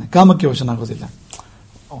ವಶನಾಗ್ತಾನೆ, ಕಾಮಕ್ಕೆ ವಶನಾಗೋದಿಲ್ಲ.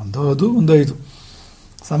 ಒಂದು ಇದು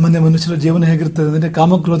ಸಾಮಾನ್ಯ ಮನುಷ್ಯರ ಜೀವನ ಹೇಗಿರ್ತದೆ ಅಂದ್ರೆ,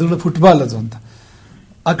 ಕಾಮಕ್ರೋಧಗಳ ಫುಟ್ಬಾಲ್ ಅದು ಅಂತ.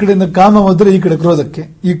 ಆ ಕಡೆಯಿಂದ ಕಾಮ ಹೋದ್ರೆ ಈ ಕಡೆ ಕ್ರೋಧಕ್ಕೆ,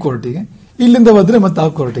 ಈ ಕೋರ್ಟಿಗೆ, ಇಲ್ಲಿಂದ ಹೋದ್ರೆ ಮತ್ತೆ ಆ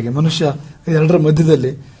ಕೋರ್ಟಿಗೆ. ಮನುಷ್ಯ ಎರಡರ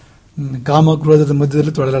ಮಧ್ಯದಲ್ಲಿ, ಕಾಮ ಕ್ರೋಧದ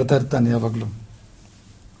ಮಧ್ಯದಲ್ಲಿ ತೊಳಲಾಡ್ತಾ ಇರ್ತಾನೆ ಯಾವಾಗಲೂ.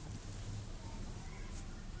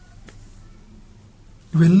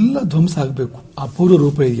 ಇವೆಲ್ಲ ಧ್ವಂಸ ಆಗಬೇಕು. ಆ ಪೂರ್ವ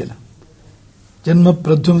ರೂಪ ಇದೆಯಲ್ಲ, ಜನ್ಮ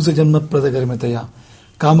ಪ್ರಧ್ವಂಸ ಜನ್ಮಪ್ರದ ಗರಿಮೆತೆಯ,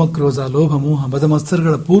 ಕಾಮಕ್ರೋಧ, ಲೋಭ, ಮೋಹ,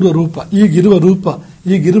 ಮದಮತ್ಸರಗಳ ಪೂರ್ವ ರೂಪ,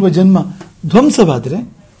 ಈಗಿರುವ ಜನ್ಮ ಧ್ವಂಸವಾದರೆ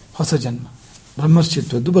ಹೊಸ ಜನ್ಮ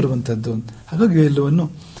ಬ್ರಹ್ಮರ್ಷಿತ್ವದ್ದು ಬರುವಂಥದ್ದು ಅಂತ. ಹಾಗಾಗಿ ಎಲ್ಲವನ್ನು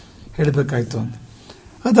ಹೇಳಬೇಕಾಯ್ತು ಅಂತ.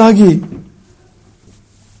 ಅದಾಗಿ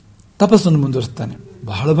ತಪಸ್ಸನ್ನು ಮುಂದುವರಿಸ್ತಾನೆ.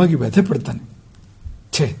 ಬಹಳವಾಗಿ ವ್ಯಥೆ ಪಡ್ತಾನೆ.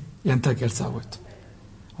 ಎಂಥ ಕೆಲಸ ಆಗೋಯ್ತು.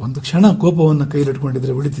 ಒಂದು ಕ್ಷಣ ಕೋಪವನ್ನು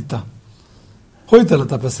ಕೈಲಿಟ್ಕೊಂಡಿದ್ರೆ ಉಳಿತಿತ್ತ? ಹೋಯ್ತಲ್ಲ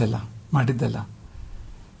ತಪಸ್ಸೆಲ್ಲ ಮಾಡಿದ್ದೆಲ್ಲ.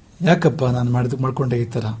 ಯಾಕಪ್ಪ ನಾನು ಮಾಡ್ಕೊಂಡೆ ಈ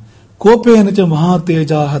ತರ? ಕೋಪೇನ ಚ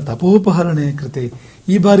ಮಹಾತೇಜಾಹ ತಪೋಪಹರಣೆ ಕೃತೆ.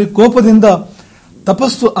 ಈ ಬಾರಿ ಕೋಪದಿಂದ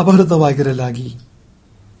ತಪಸ್ಸು ಅಪಹೃತವಾಗಿರಲಾಗಿ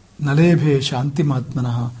ನಲೇಭೆ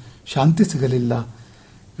ಶಾಂತಿಮಾತ್ಮನಃ, ಶಾಂತಿ ಸಿಗಲಿಲ್ಲ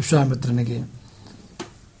ವಿಶ್ವಾಮಿತ್ರನಿಗೆ.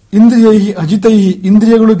 ಇಂದ್ರಿಯೈ ಅಜಿತೈ,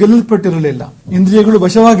 ಇಂದ್ರಿಯಗಳು ಗೆಲ್ಲಲ್ಪಟ್ಟಿರಲಿಲ್ಲ, ಇಂದ್ರಿಯಗಳು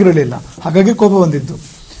ವಶವಾಗಿರಲಿಲ್ಲ. ಹಾಗಾಗಿ ಕೋಪ ಬಂದಿದ್ದು.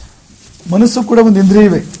 ಮನಸ್ಸು ಕೂಡ ಒಂದು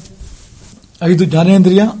ಇಂದ್ರಿಯವೇ. 5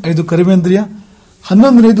 ಜ್ಞಾನೇಂದ್ರಿಯ, 5 ಕರ್ಮೇಂದ್ರಿಯ,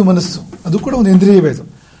 11ನೇದು ಮನಸ್ಸು. ಅದು ಕೂಡ ಒಂದು ಇಂದ್ರಿಯವೇ.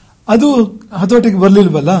 ಅದು ಹತೋಟಿಗೆ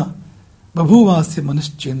ಬರಲಿಲ್ವಲ್ಲ. ಬಭೂವಾಸ್ಯ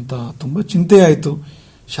ಮನಶ್ಚಿಂತ, ತುಂಬಾ ಚಿಂತೆಯಾಯಿತು,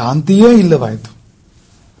 ಶಾಂತಿಯೇ ಇಲ್ಲವಾಯಿತು.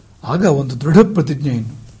 ಆಗ ಒಂದು ದೃಢ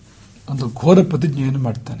ಪ್ರತಿಜ್ಞೆಯನ್ನು, ಒಂದು ಘೋರ ಪ್ರತಿಜ್ಞೆಯನ್ನು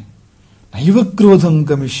ಮಾಡ್ತಾನೆ. ನೈವ ಕ್ರೋಧಂ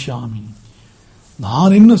ಗಮಿಷ್ಯಾಮಿ,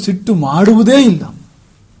 ನಾನಿನ್ನು ಸಿಟ್ಟು ಮಾಡುವುದೇ ಇಲ್ಲ.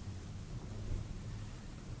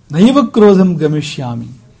 ನೈವ ಕ್ರೋಧಂ ಗಮಿಷ್ಯಾಮಿ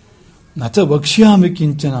ನಚ ವಕ್ಷ್ಯಾಮಿ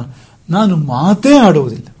ಕಿಂಚನ, ನಾನು ಮಾತೇ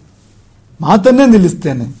ಆಡುವುದಿಲ್ಲ, ಮಾತನ್ನೇ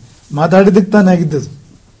ನಿಲ್ಲಿಸ್ತೇನೆ. ಮಾತಾಡಿದ್ದಕ್ಕೆ ತಾನೇ ಆಗಿದ್ದದು,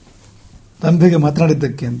 ರಂಭೆಗೆ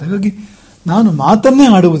ಮಾತನಾಡಿದ್ದಕ್ಕೆ ಅಂತ. ಹಾಗಾಗಿ ನಾನು ಮಾತನ್ನೇ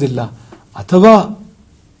ಆಡುವುದಿಲ್ಲ. ಅಥವಾ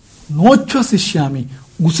ನೋಚ್ಛ್ವಸಿಷ್ಯಾಮಿ,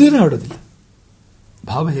 ಉಸಿರೇ ಆಡುವುದಿಲ್ಲ.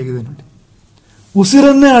 ಭಾವ ಹೇಗಿದೆ ನೋಡಿ,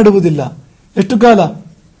 ಉಸಿರನ್ನೇ ಆಡುವುದಿಲ್ಲ. ಎಷ್ಟು ಕಾಲ?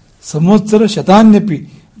 ಸಂವತ್ಸರ ಶತಾನ್ಯಪಿ,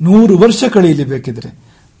 100 ವರ್ಷ ಕಳೆಯಲಿ ಬೇಕಿದ್ರೆ.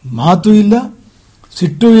 ಮಾತು ಇಲ್ಲ,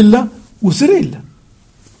 ಸಿಟ್ಟು ಇಲ್ಲ, ಉಸಿರೇ ಇಲ್ಲ.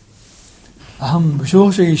 ಅಹಂ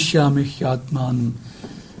ವಿಶೋಷಯಿಷ್ಯಾಮಿ ಹ್ಯಾತ್ಮಾನ್,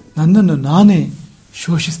 ನನ್ನನ್ನು ನಾನೇ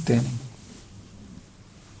ಶೋಷಿಸ್ತೇನೆ,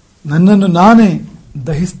 ನನ್ನನ್ನು ನಾನೇ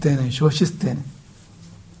ದಹಿಸ್ತೇನೆ, ಶೋಷಿಸ್ತೇನೆ.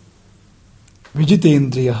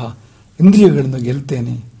 ವಿಜಿತೇಂದ್ರಿಯ, ಇಂದ್ರಿಯಗಳನ್ನು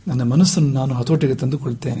ಗೆಲ್ತೇನೆ, ನನ್ನ ಮನಸ್ಸನ್ನು ನಾನು ಹತೋಟಿಗೆ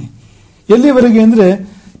ತಂದುಕೊಳ್ತೇನೆ. ಎಲ್ಲಿವರೆಗೆ ಅಂದ್ರೆ,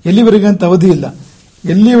 ಎಲ್ಲಿವರೆಗೆ ಅಂತ ಅವಧಿ ಇಲ್ಲ.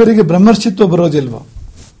 ಎಲ್ಲಿವರೆಗೆ ಬ್ರಹ್ಮರ್ಷಿತ್ವ ಬರೋದಿಲ್ವೋ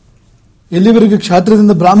ಎಲ್ಲಿವರೆಗೆ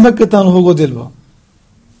ಕ್ಷಾತ್ರದಿಂದ ಬ್ರಾಹ್ಮಕ್ಕೆ ತಾನು ಹೋಗೋದಿಲ್ವೋ,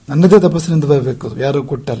 ನನ್ನದೇ ತಪಸ್ಸಿನಿಂದ ಬರಬೇಕು, ಯಾರೂ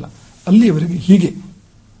ಕೊಟ್ಟಲ್ಲ, ಅಲ್ಲಿಯವರೆಗೆ ಹೀಗೆ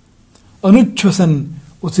ಅನುಚ್ಛ್ವಸನ್,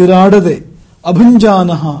 ಉಸಿರಾಡದೆ,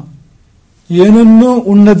 ಅಭುಂಜಾನಃ, ಏನನ್ನೂ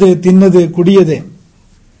ಉಣ್ಣದೆ ತಿನ್ನದೆ ಕುಡಿಯದೆ,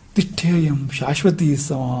 ತಿಷ್ಠೇಯಂ ಶಾಶ್ವತೀ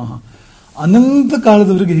ಸಮಾಹ, ಅನಂತ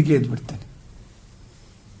ಕಾಲದವರೆಗೆ ಹೀಗೆ ಇದ್ಬಿಡ್ತೇನೆ,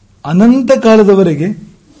 ಅನಂತ ಕಾಲದವರೆಗೆ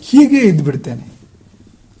ಹೀಗೆ ಇದ್ಬಿಡ್ತೇನೆ.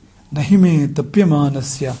 ನಹಿಮೆ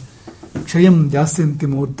ತಪ್ಯಮಾನಸ್ಯ ಕ್ಷಯಂ ದಾಸ್ಯಂತಿ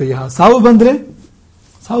ಮೂರ್ತಯ, ಸಾವು ಬಂದ್ರೆ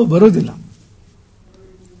ಸಾವು ಬರೋದಿಲ್ಲ.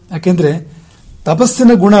 ಯಾಕೆಂದ್ರೆ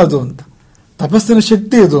ತಪಸ್ಸಿನ ಗುಣ ಅದು ಅಂತ, ತಪಸ್ಸಿನ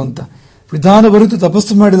ಶಕ್ತಿ ಅದು ಅಂತ. ವಿಧಾನ ಬರಿತು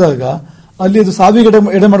ತಪಸ್ಸು ಮಾಡಿದಾಗ ಅಲ್ಲಿ ಅದು ಸಾವಿಗೆ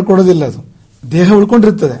ಎಡೆ ಮಾಡಿಕೊಡೋದಿಲ್ಲ, ಅದು ದೇಹ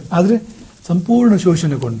ಉಳ್ಕೊಂಡಿರ್ತದೆ, ಆದರೆ ಸಂಪೂರ್ಣ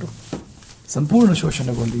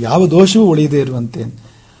ಶೋಷಣೆಗೊಂಡು ಯಾವ ದೋಷವೂ ಉಳಿಯದೇ ಇರುವಂತೆ.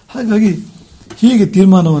 ಹಾಗಾಗಿ ಹೀಗೆ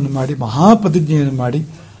ತೀರ್ಮಾನವನ್ನು ಮಾಡಿ, ಮಹಾಪ್ರತಿಜ್ಞೆಯನ್ನು ಮಾಡಿ,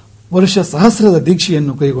 ವರ್ಷ ಸಹಸ್ರದ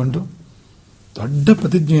ದೀಕ್ಷೆಯನ್ನು ಕೈಗೊಂಡು ದೊಡ್ಡ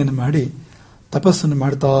ಪ್ರತಿಜ್ಞೆಯನ್ನು ಮಾಡಿ ತಪಸ್ಸನ್ನು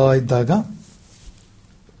ಮಾಡ್ತಾ ಇದ್ದಾಗ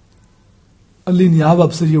ಅಲ್ಲಿ ಯಾವ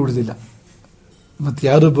ಅಪ್ಸರಿಯೂ ಉಳಿದಿಲ್ಲ, ಮತ್ತೆ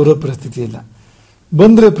ಯಾರೂ ಬರೋ ಪರಿಸ್ಥಿತಿ ಇಲ್ಲ.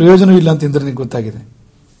 ಬಂದ್ರೆ ಪ್ರಯೋಜನವಿಲ್ಲ ಅಂತ ಇಂದ್ರನಿಗೆ ಗೊತ್ತಾಗಿದೆ.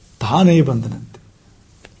 ತಾನೇ ಬಂದನಂತೆ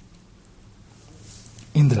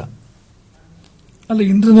ಇಂದ್ರ. ಅಲ್ಲ,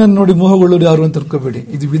 ಇಂದ್ರನನ್ನು ನೋಡಿ ಮೋಹಗೊಳ್ಳೋರು ಯಾರು ಅಂತ ತಿಳ್ಕೋಬೇಡಿ.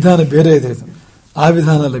 ಇದು ವಿಧಾನ ಬೇರೆ ಇದೆ, ಇದು ಆ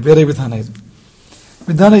ವಿಧಾನ ಅಲ್ಲ, ಬೇರೆ ವಿಧಾನ ಇದು.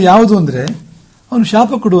 ವಿಧಾನ ಯಾವುದು ಅಂದ್ರೆ ಅವನು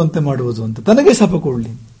ಶಾಪ ಕೊಡುವಂತೆ ಮಾಡುವುದು ಅಂತ. ತನಗೆ ಶಾಪ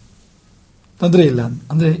ಕೊಡಲಿ, ತೊಂದರೆ ಇಲ್ಲ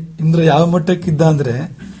ಅಂದ್ರೆ. ಇಂದ್ರ ಯಾವ ಮಟ್ಟಕ್ಕಿದ್ದ ಅಂದ್ರೆ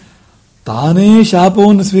ತಾನೇ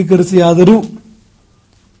ಶಾಪವನ್ನು ಸ್ವೀಕರಿಸಿ ಆದರೂ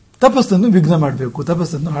ತಪಸ್ಸನ್ನು ವಿಘ್ನ ಮಾಡಬೇಕು,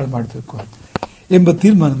 ತಪಸ್ಸನ್ನು ಹಾಳು ಮಾಡಬೇಕು ಎಂಬ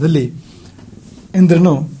ತೀರ್ಮಾನದಲ್ಲಿ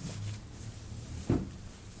ಇಂದ್ರನು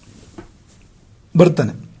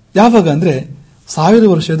ಬರ್ತಾನೆ. ಯಾವಾಗ ಅಂದ್ರೆ 1000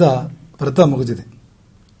 ವರ್ಷದ ವ್ರತ ಮುಗಿದಿದೆ.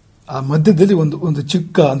 ಆ ಮಧ್ಯದಲ್ಲಿ ಒಂದು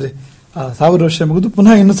ಚಿಕ್ಕ, ಅಂದ್ರೆ 1000 ವರ್ಷ ಮುಗಿದು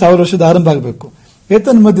ಪುನಃ ಇನ್ನು 1000 ವರ್ಷದ ಆರಂಭ ಆಗಬೇಕು.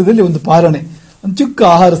 ಏತನ ಮಧ್ಯದಲ್ಲಿ ಒಂದು ಪಾರಣೆ, ಒಂದು ಚಿಕ್ಕ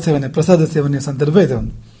ಆಹಾರ ಸೇವನೆ, ಪ್ರಸಾದ ಸೇವನೆಯ ಸಂದರ್ಭ ಇದೆ.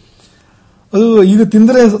 ಅದು ಈಗ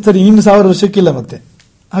ತಿಂದರೆ ಸರಿ, ಇನ್ನು 1000 ವರ್ಷಕ್ಕಿಲ್ಲ ಮತ್ತೆ.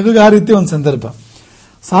 ಹಾಗಾಗಿ ಆ ರೀತಿ ಒಂದು ಸಂದರ್ಭ.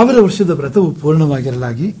 1000 ವರ್ಷದ ವ್ರತವು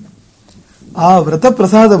ಪೂರ್ಣವಾಗಿರಲಾಗಿ ಆ ವ್ರತ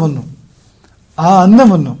ಪ್ರಸಾದವನ್ನು, ಆ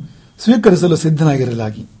ಅನ್ನವನ್ನು ಸ್ವೀಕರಿಸಲು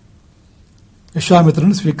ಸಿದ್ಧನಾಗಿರಲಾಗಿ,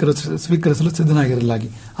 ವಿಶ್ವಾಮಿತ್ರನು ಸ್ವೀಕರಿಸಲು ಸಿದ್ಧನಾಗಿರಲಾಗಿ,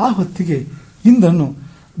 ಆ ಹೊತ್ತಿಗೆ ಇಂದ್ರನು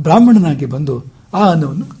ಬ್ರಾಹ್ಮಣನಾಗಿ ಬಂದು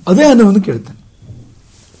ಅದೇ ಅನ್ನವನ್ನು ಕೇಳ್ತಾನೆ.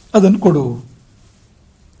 ಅದನ್ನು ಕೊಡು.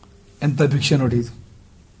 ಎಂತ ಭಿಕ್ಷೆ ನೋಡಿ ಇದು.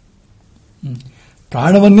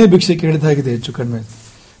 ಪ್ರಾಣವನ್ನೇ ಭಿಕ್ಷೆ ಕೇಳಿದಾಗಿದೆ ಹೆಚ್ಚು ಕಡಿಮೆ.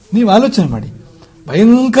 ನೀವು ಆಲೋಚನೆ ಮಾಡಿ,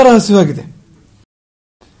 ಭಯಂಕರ ಹಸಿವಾಗಿದೆ,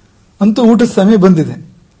 ಅಂತೂ ಊಟದ ಸಮಯ ಬಂದಿದೆ.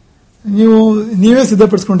 ನೀವೇ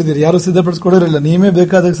ಸಿದ್ಧಪಡಿಸ್ಕೊಂಡಿದ್ದೀರಿ, ಯಾರು ಸಿದ್ಧಪಡಿಸ್ಕೊಡೋರಿಲ್ಲ, ನೀವೇ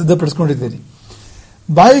ಬೇಕಾದಾಗ ಸಿದ್ಧಪಡಿಸ್ಕೊಂಡಿದ್ದೀರಿ.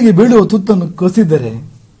 ಬಾಯಿಗೆ ಬೀಳುವ ತುತ್ತನ್ನು ಕಸಿದರೆ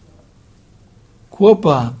ಕೋಪ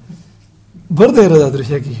ಬರದೇ ಇರೋದಾದ್ರೂ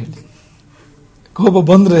ಹೇಗೆ ಹೇಳಿ? ಕೋಪ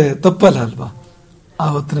ಬಂದ್ರೆ ತಪ್ಪಲ್ಲ ಅಲ್ವಾ? ಆ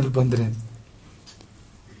ಹೊತ್ತಿನಲ್ಲಿ ಬಂದ್ರೆ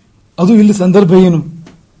ಅದು ಇಲ್ಲಿ ಸಂದರ್ಭ ಏನು?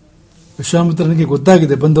 ವಿಶ್ವಾಮಿತ್ರನಿಗೆ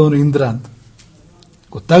ಗೊತ್ತಾಗಿದೆ ಬಂದವನು ಇಂದ್ರ ಅಂತ.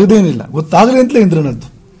 ಗೊತ್ತಾಗದೇನಿಲ್ಲ, ಗೊತ್ತಾಗಲಿ ಅಂತಲೇ ಇಂದ್ರನದ್ದು,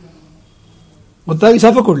 ಗೊತ್ತಾಗಿ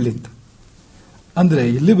ಶಾಪ ಕೊಡ್ಲಿ ಅಂತ. ಅಂದ್ರೆ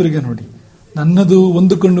ಇಲ್ಲಿವರೆಗೆ ನೋಡಿ, ನನ್ನದು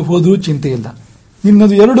ಒಂದು ಕಣ್ಣು ಹೋದ್ರೂ ಚಿಂತೆ ಇಲ್ಲ,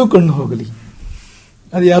 ನಿನ್ನದು 2 ಕಣ್ಣು ಹೋಗಲಿ.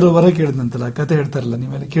 ಅದು ಯಾರೋ ವರ ಕೇಳಿದಂತಲ್ಲ, ಕತೆ ಹೇಳ್ತಾರಲ್ಲ,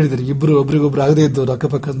 ನೀವೆಲ್ಲ ಕೇಳಿದ್ರಿ. ಒಬ್ರಿಗೊಬ್ರು ಆಗದೇ ಇದ್ದವರು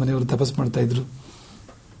ಅಕ್ಕಪಕ್ಕದ ಮನೆಯವರು ತಪಸ್ ಮಾಡ್ತಾ ಇದ್ರು.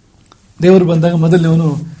 ದೇವರು ಬಂದಾಗ ಮೊದಲು ಅವನು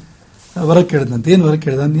ವರ ಕೇಳಿದಂತೆ. ಏನು ವರ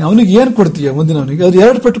ಕೇಳಿದ? ಅವನಿಗೆ ಏನು ಕೊಡ್ತೀಯ ಮುಂದಿನವನಿಗೆ? ಅವ್ರು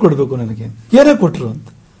 2 ಪಟ್ಟು ಕೊಡಬೇಕು ನನಗೆ. ಏನೇ ಕೊಟ್ರು ಅಂತ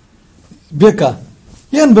ಬೇಕಾ?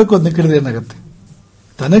 ಏನ್ ಬೇಕು ಅದನ್ನ ಕೇಳಿದ್ರೆ ಏನಾಗತ್ತೆ?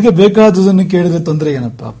 ತನಗೆ ಬೇಕಾದದನ್ನು ಕೇಳಿದ್ರೆ ತೊಂದರೆ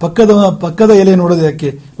ಏನಪ್ಪ? ಪಕ್ಕದ ಎಲೆ ನೋಡೋದು ಯಾಕೆ?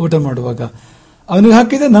 ಊಟ ಮಾಡುವಾಗ ಅವನಿಗೆ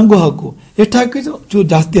ಹಾಕಿದ್ರೆ ನಂಗೂ ಹಾಕು, ಎಷ್ಟು ಹಾಕಿದ್ರು ಚೂರು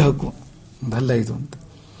ಜಾಸ್ತಿ ಹಾಕು, ಅದಲ್ಲ ಇದು ಅಂತ.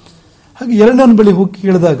 ಹಾಗೆ ಎರಡನೇ ಬಳಿ ಹೋಗಿ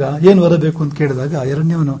ಕೇಳಿದಾಗ ಏನು ವರ ಬೇಕು ಅಂತ ಕೇಳಿದಾಗ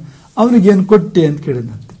ಎರಡನೇವನು ಅವನಿಗೆ ಏನು ಕೊಟ್ಟೆ ಅಂತ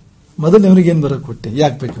ಕೇಳಿದಂತೆ. ಮೊದಲನೇ ಅವನಿಗೆ ಏನು ವರ ಕೊಟ್ಟೆ,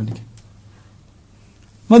 ಯಾಕೆ ಬೇಕು ಅವನಿಗೆ?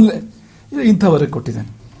 ಮೊದಲೇ ಇಂಥ ವರ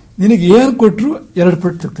ಕೊಟ್ಟಿದ್ದಾನೆ, ನಿನಗೆ ಏನು ಕೊಟ್ಟರು 2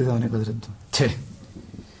 ಪಟ್ಟು ಸಿಗ್ತಿದೆ ಅವನಿಗೆ ಅದರದ್ದು. ಛೇ,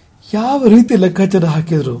 ಯಾವ ರೀತಿ ಲೆಕ್ಕಾಚಾರ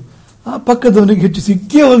ಹಾಕಿದ್ರು ಆ ಪಕ್ಕದವನಿಗೆ ಹೆಚ್ಚು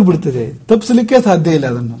ಸಿಕ್ಕೇ ಹೋಗ್ಬಿಡ್ತದೆ, ತಪ್ಪಿಸಲಿಕ್ಕೆ ಸಾಧ್ಯ ಇಲ್ಲ.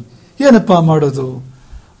 ಅದನ್ನು ಏನಪ್ಪಾ ಮಾಡೋದು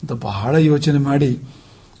ಅಂತ ಬಹಳ ಯೋಚನೆ ಮಾಡಿ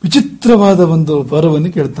ವಿಚಿತ್ರವಾದ ಒಂದು ವರವನ್ನು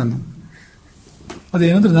ಕೇಳ್ತಾನೆ.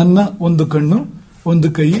 ಅದೇನಂದ್ರೆ, ನನ್ನ 1 ಕಣ್ಣು, 1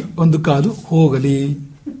 ಕೈ, 1 ಕಾಲು ಹೋಗಲಿ.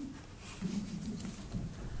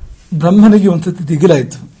 ಬ್ರಹ್ಮನಿಗೆ ಒಂದ್ಸತಿ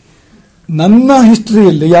ದಿಗಿಲಾಯ್ತು. ನನ್ನ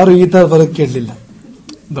ಹಿಸ್ಟ್ರಿಯಲ್ಲಿ ಯಾರು ಈ ತರ ವರ ಕೇಳಲಿಲ್ಲ.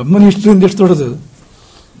 ಬ್ರಹ್ಮನ ಹಿಸ್ಟ್ರಿಯಿಂದ ಎಷ್ಟು ದೊಡ್ಡದು,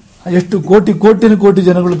 ಎಷ್ಟು ಕೋಟಿ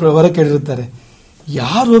ಜನಗಳು ವರ ಕೇಳಿರುತ್ತಾರೆ.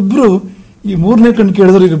 ಯಾರೊಬ್ರು ಈ 3ನೇ ಕಣ್ಣು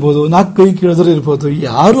ಕೇಳಿದ್ರು ಇರ್ಬೋದು, 4 ಕೈ ಕೇಳಿದ್ರು ಇರ್ಬೋದು,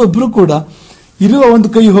 ಯಾರೊಬ್ರು ಕೂಡ ಇರುವ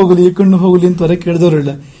 1 ಕೈ ಹೋಗಲಿ, ಕಣ್ಣು ಹೋಗಲಿ ಅಂತ ವರ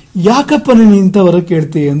ಕೇಳಿದವರಿಲ್ಲ. ಯಾಕಪ್ಪ ನೀನು ಇಂಥ ವರ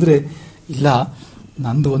ಕೇಳ್ತೀಯ ಅಂದ್ರೆ, ಇಲ್ಲ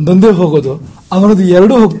ನಂದು ಒಂದೊಂದೇ ಹೋಗೋದು, ಅವನದು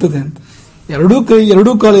 2 ಹೋಗ್ತದೆ ಅಂತ. 2 ಕೈ,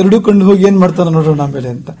 2 ಕಾಲು, 2 ಕಣ್ಣು ಹೋಗಿ ಏನ್ ಮಾಡ್ತಾನೆ ನೋಡೋಣ ಆಮೇಲೆ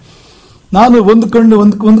ಅಂತ. ನಾನು ಒಂದು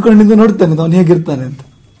ಕಣ್ಣಿಂದ ನೋಡ್ತಾನೆ ಅವನು ಹೇಗಿರ್ತಾನೆ ಅಂತ,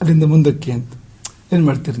 ಅಲ್ಲಿಂದ ಮುಂದಕ್ಕೆ ಅಂತ. ಏನ್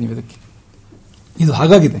ಮಾಡ್ತೀರಿ ನೀವು ಇದಕ್ಕೆ? ಇದು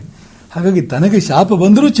ಹಾಗಾಗಿದೆ. ಹಾಗಾಗಿ ತನಗೆ ಶಾಪ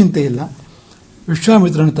ಬಂದರೂ ಚಿಂತೆ ಇಲ್ಲ,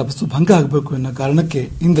 ವಿಶ್ವಾಮಿತ್ರನ ತಪಸ್ಸು ಭಂಗ ಆಗಬೇಕು ಎನ್ನೋ ಕಾರಣಕ್ಕೆ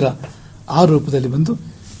ಇಂದ್ರ ಆ ರೂಪದಲ್ಲಿ ಬಂದು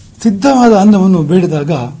ಸಿದ್ಧವಾದ ಅನ್ನವನ್ನು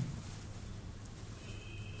ಬೇಡಿದಾಗ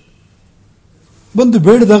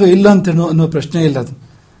ಇಲ್ಲ ಅಂತ ಅನ್ನೋ ಪ್ರಶ್ನೆ ಇಲ್ಲ.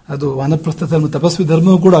 ಅದು ವಾನಪ್ರಸ್ಥ ಧರ್ಮ, ತಪಸ್ವಿ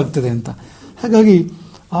ಧರ್ಮವೂ ಕೂಡ ಆಗ್ತದೆ ಅಂತ. ಹಾಗಾಗಿ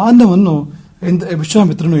ಆ ಅನ್ನವನ್ನು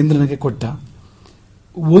ವಿಶ್ವಾಮಿತ್ರನು ಇಂದ್ರನಿಗೆ ಕೊಟ್ಟ.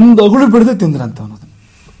 ಒಂದು ಅಗುಳು ಬಿಡದೆ ತಿಂದ್ರಂತ ಅನ್ನೋದು.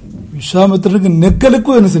 ವಿಶ್ವಾಮಿತ್ರನಿಗೆ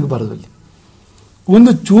ನೆಕ್ಕಲಿಕ್ಕೂ ಏನು ಸಿಗಬಾರದು ಅಲ್ಲಿ.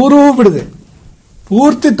 ಒಂದು ಚೂರೂ ಬಿಡದೆ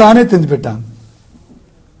ಪೂರ್ತಿ ತಾನೇ ತಿಂದ್ಬಿಟ್ಟ.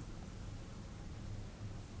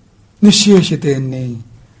 ನಿಶೇಷತೆಯನ್ನೇ,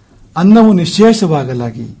 ಅನ್ನವು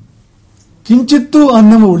ನಿಶೇಷವಾಗಲಾಗಿ, ಕಿಂಚಿತ್ತೂ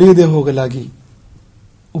ಅನ್ನವು ಉಳಿಯದೆ ಹೋಗಲಾಗಿ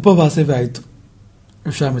ಉಪವಾಸವೇ ಆಯಿತು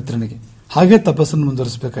ವಿಶ್ವಾಮಿತ್ರನಿಗೆ. ಹಾಗೆ ತಪಸ್ಸನ್ನು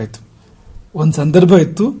ಮುಂದುವರಿಸಬೇಕಾಯಿತು. ಒಂದು ಸಂದರ್ಭ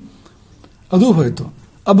ಇತ್ತು, ಅದು ಹೋಯಿತು.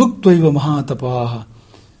 ಅಭುಕ್ತ್ವೈವ ಮಹಾತಪಾಹ,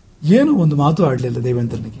 ಏನು ಒಂದು ಮಾತು ಆಡಲಿಲ್ಲ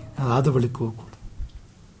ದೇವೇಂದ್ರನಿಗೆ. ಅದಾದ ಬಳಿಕವೂ ಕೂಡ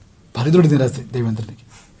ಭಾರಿ ದೊಡ್ಡ ನಿರಾಸೆ ದೇವೇಂದ್ರನಿಗೆ.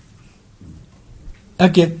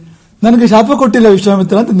 ಯಾಕೆ ನನಗೆ ಶಾಪ ಕೊಟ್ಟಿಲ್ಲ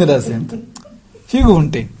ವಿಶ್ವಾಮಿತ್ರ ಅಂತ ನಿರಾಸೆ ಅಂತ. ಹೀಗೂ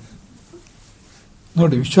ಉಂಟೆ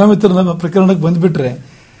ನೋಡಿ. ವಿಶ್ವಾಮಿತ್ರನ ಪ್ರಕರಣಕ್ಕೆ ಬಂದ್ಬಿಟ್ರೆ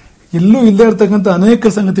ಎಲ್ಲೂ ಇಲ್ಲದೆ ಇರತಕ್ಕಂಥ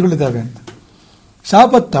ಅನೇಕ ಸಂಗತಿಗಳಿದ್ದಾವೆ ಅಂತ.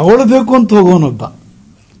 ಶಾಪ ತಗೊಳ್ಬೇಕು ಅಂತ ಹೋಗೋನೊಬ್ಬ,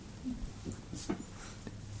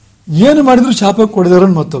 ಏನು ಮಾಡಿದ್ರು ಶಾಪ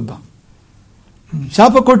ಕೊಡಿದವರನ್ನು ಮತ್ತೊಬ್ಬ.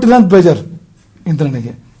 ಶಾಪ ಕೊಟ್ಟಿಲ್ಲ ಅಂತ ಬೇಜಾರು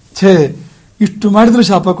ಇಂದ್ರನಿಗೆ. ಇಷ್ಟು ಮಾಡಿದ್ರು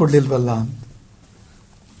ಶಾಪ ಕೊಡ್ಲಿಲ್ವಲ್ಲ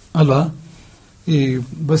ಅಲ್ವಾ. ಈ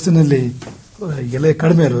ಬಸ್ಸಿನಲ್ಲಿ ಎಲೆ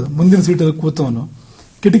ಕಡಿಮೆ ಇರೋದು, ಮುಂದಿನ ಸೀಟಲ್ಲಿ ಕೂತವನು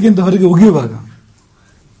ಕಿಟಕಿಯಿಂದ ಹೊರಗೆ ಉಗಿಯುವಾಗ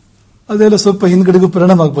ಅದೆಲ್ಲ ಸ್ವಲ್ಪ ಹಿಂದ್ಗಡೆಗೂ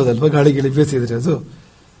ಪರಿಣಾಮ ಆಗ್ಬೋದಲ್ವ, ಗಾಳಿ ಗಿಳಿ ಬೇಸಿದ್ರೆ ಅದು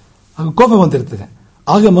ಆಗ ಕೋಪ ಬಂದಿರ್ತದೆ.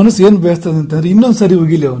 ಆಗ ಮನಸ್ಸು ಏನು ಬೇಯಿಸ್ತದೆ ಅಂತಂದ್ರೆ ಇನ್ನೊಂದು ಸರಿ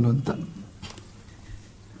ಉಗಿಲಿ ಅವನು ಅಂತ.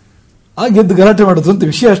 ಆಗ ಎದ್ದು ಗಲಾಟೆ ಮಾಡೋದು ಅಂತ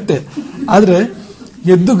ವಿಷಯ ಅಷ್ಟೇ. ಆದ್ರೆ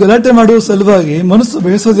ಎದ್ದು ಗಲಾಟೆ ಮಾಡುವ ಸಲುವಾಗಿ ಮನಸ್ಸು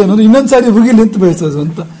ಬಯಸೋದು ಅನ್ನೋದು ಇನ್ನೊಂದ್ಸಾರಿ ಉಗಿಲಿ ಅಂತ ಬಯಸೋದು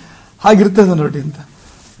ಅಂತ. ಹಾಗಿರ್ತದೆ ನೋಡಿ ಅಂತ.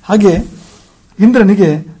 ಹಾಗೆ ಇಂದ್ರನಿಗೆ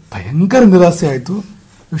ಭಯಂಕರ ನಿರಾಸೆ ಆಯಿತು.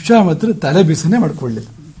 ವಿಶ್ವಾಮಿತ್ರ ತಲೆ ಬಿಸನೆ ಮಾಡ್ಕೊಳ್ಳಿಲ್ಲ.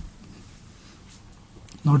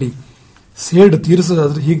 ನೋಡಿ, ಸೇಡು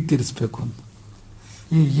ತೀರಿಸೋದಾದ್ರೆ ಹೀಗೆ ತೀರಿಸಬೇಕು ಅಂತ.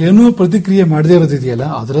 ಈ ಏನೂ ಪ್ರತಿಕ್ರಿಯೆ ಮಾಡದೇ ಇರೋದಿದೆಯಲ್ಲ,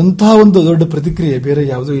 ಅದರಂತಹ ಒಂದು ದೊಡ್ಡ ಪ್ರತಿಕ್ರಿಯೆ ಬೇರೆ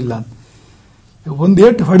ಯಾವುದೂ ಇಲ್ಲ.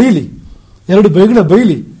 ಒಂದೇಟು ಹೊಡೀಲಿ, ಎರಡು ಬೈಗಳ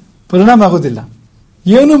ಬೈಲಿ, ಪರಿಣಾಮ ಆಗೋದಿಲ್ಲ.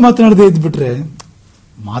 ಏನೂ ಮಾತನಾಡದೆ ಇದ್ಬಿಟ್ರೆ,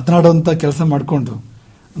 ಮಾತನಾಡುವಂತ ಕೆಲಸ ಮಾಡಿಕೊಂಡು,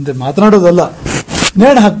 ಅಂದ್ರೆ ಮಾತನಾಡೋದಲ್ಲ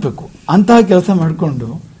ನೇಣ ಹಾಕಬೇಕು ಅಂತಹ ಕೆಲಸ ಮಾಡಿಕೊಂಡು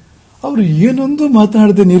ಅವರು ಏನೊಂದು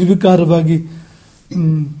ಮಾತನಾಡದೆ ನಿರ್ವಿಕಾರವಾಗಿ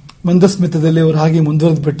ಮಂದಸ್ಮಿತದಲ್ಲಿ ಅವರು ಹಾಗೆ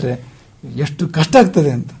ಮುಂದುವರೆದು ಬಿಟ್ರೆ ಎಷ್ಟು ಕಷ್ಟ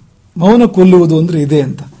ಆಗ್ತದೆ ಅಂತ. ಮೌನ ಕೊಲ್ಲುವುದು ಅಂದ್ರೆ ಇದೆ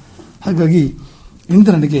ಅಂತ. ಹಾಗಾಗಿ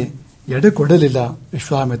ಇಂದ್ರನಿಗೆ ಎಡೆ ಕೊಡಲಿಲ್ಲ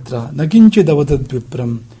ವಿಶ್ವಾಮಿತ್ರ.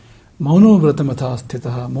 ನಕಿಂಚಿದವತದ್ವಿಪ್ರಂ ಮೌನೋವ್ರತ ಮಥಾಸ್ಥಿತ,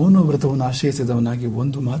 ಮೌನೋವ್ರತವನ್ನು ಆಶ್ರಯಿಸಿದವನಾಗಿ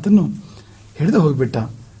ಒಂದು ಮಾತನ್ನು ಹಿಡಿದು ಹೋಗ್ಬಿಟ್ಟ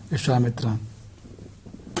ವಿಶ್ವಾಮಿತ್ರ.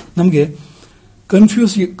 ನಮಗೆ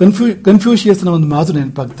ಕನ್ಫ್ಯೂಷಿಯಸ್ನ ಒಂದು ಮಾತು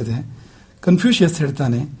ನೆನಪಾಗ್ತದೆ. ಕನ್ಫ್ಯೂಷಿಯಸ್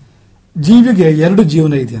ಹೇಳ್ತಾನೆ, ಜೀವಿಗೆ ಎರಡು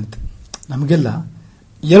ಜೀವನ ಇದೆ ಅಂತ, ನಮಗೆಲ್ಲ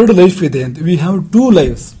ಎರಡು ಲೈಫ್ ಇದೆ ಅಂತ. We have 2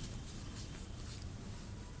 lives.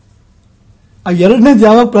 ಆ ಎರಡನೇದು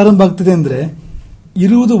ಯಾವಾಗ ಪ್ರಾರಂಭ ಆಗ್ತದೆ ಅಂದ್ರೆ,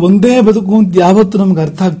 ಇರುವುದು ಒಂದೇ ಬದುಕು ಅಂತ ಯಾವತ್ತು ನಮ್ಗೆ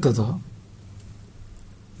ಅರ್ಥ ಆಗ್ತದೋ,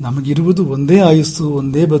 ನಮಗಿರುವುದು ಒಂದೇ ಆಯುಸ್ಸು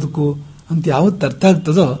ಒಂದೇ ಬದುಕು ಅಂತ ಯಾವತ್ತು ಅರ್ಥ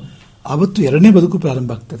ಆಗ್ತದೋ ಆವತ್ತು ಎರಡನೇ ಬದುಕು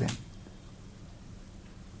ಪ್ರಾರಂಭ ಆಗ್ತದೆ.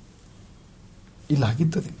 ಇಲ್ಲ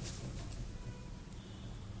ಆಗಿದ್ದದೆ.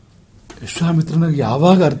 ವಿಶ್ವಾಮಿತ್ರನಿಗೆ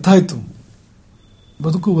ಯಾವಾಗ ಅರ್ಥ ಆಯ್ತು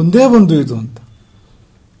ಬದುಕು ಒಂದೇ ಒಂದು ಇದು ಅಂತ,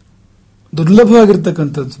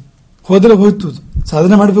 ದುರ್ಲಭವಾಗಿರ್ತಕ್ಕಂಥದ್ದು, ಹೋದರೆ ಹೋಯ್ತು,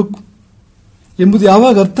 ಸಾಧನೆ ಮಾಡಬೇಕು ಎಂಬುದು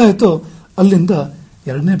ಯಾವಾಗ ಅರ್ಥ ಆಯ್ತೋ ಅಲ್ಲಿಂದ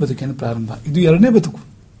ಎರಡನೇ ಬದುಕಿನ ಪ್ರಾರಂಭ. ಇದು ಎರಡನೇ ಬದುಕು.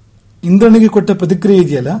 ಇಂದ್ರನಿಗೆ ಕೊಟ್ಟ ಪ್ರತಿಕ್ರಿಯೆ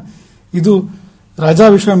ಇದೆಯಲ್ಲ, ಇದು ರಾಜಾ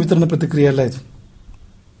ವಿಶ್ವಾಮಿತ್ರನ ಪ್ರತಿಕ್ರಿಯೆ ಅಲ್ಲ. ಇದು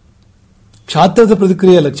ಕ್ಷಾತ್ರದ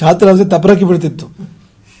ಪ್ರತಿಕ್ರಿಯೆ ಅಲ್ಲ. ಕ್ಷಾತ್ರ ಆದ್ರೆ ತಪರಕ್ಕೆ ಬೀಳ್ತಿತ್ತು,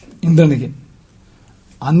 ಇಂದ್ರನಿಗೆ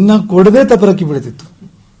ಅನ್ನ ಕೊಡದೆ ತಪರಕ್ಕೆ ಬೀಳ್ತಿತ್ತು.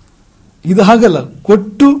 ಇದು ಹಾಗಲ್ಲ,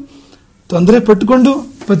 ಕೊಟ್ಟು ತೊಂದರೆ ಪಟ್ಟುಕೊಂಡು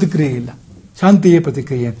ಪ್ರತಿಕ್ರಿಯೆ ಇಲ್ಲ, ಶಾಂತಿಯೇ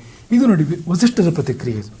ಪ್ರತಿಕ್ರಿಯೆ. ಇದು ನೋಡಿ ವಸಿಷ್ಠರ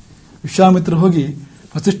ಪ್ರತಿಕ್ರಿಯೆ. ಇದು ವಿಶ್ವಾಮಿತ್ರ ಹೋಗಿ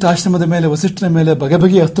ವಸಿಷ್ಠ ಆಶ್ರಮದ ಮೇಲೆ, ವಸಿಷ್ಠನ ಮೇಲೆ ಬಗೆ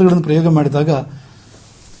ಬಗೆಯ ಅಸ್ತ್ರಗಳನ್ನು ಪ್ರಯೋಗ ಮಾಡಿದಾಗ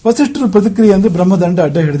ವಸಿಷ್ಠರ ಪ್ರತಿಕ್ರಿಯೆ ಅಂದ್ರೆ ಬ್ರಹ್ಮದಂಡ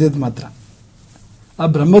ಅಡ್ಡ ಹಿಡಿದಿದ್ದು ಮಾತ್ರ. ಆ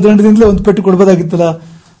ಬ್ರಹ್ಮದಂಡದಿಂದಲೇ ಒಂದು ಪೆಟ್ಟು ಕೊಡ್ಬೋದಾಗಿತ್ತಲ್ಲ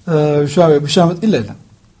ವಿಶ್ವಾಮಿತ್ರ. ಇಲ್ಲ,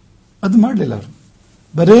 ಅದು ಮಾಡಲಿಲ್ಲ ಅವರು.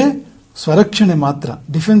 ಬರೇ ಸ್ವರಕ್ಷಣೆ ಮಾತ್ರ,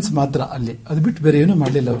 ಡಿಫೆನ್ಸ್ ಮಾತ್ರ ಅಲ್ಲಿ, ಅದು ಬಿಟ್ಟು ಬೇರೆ ಏನೂ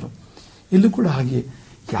ಮಾಡಲಿಲ್ಲ ಅವರು. ಇಲ್ಲೂ ಕೂಡ ಹಾಗೆ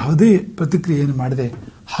ಯಾವುದೇ ಪ್ರತಿಕ್ರಿಯೆಯನ್ನು ಮಾಡದೆ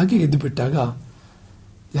ಹಾಗೆ ಎದ್ದು ಬಿಟ್ಟಾಗ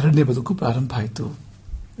ಎರಡನೇ ಬದುಕು ಪ್ರಾರಂಭ ಆಯಿತು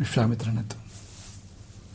ವಿಶ್ವಾಮಿತ್ರನದ್ದು.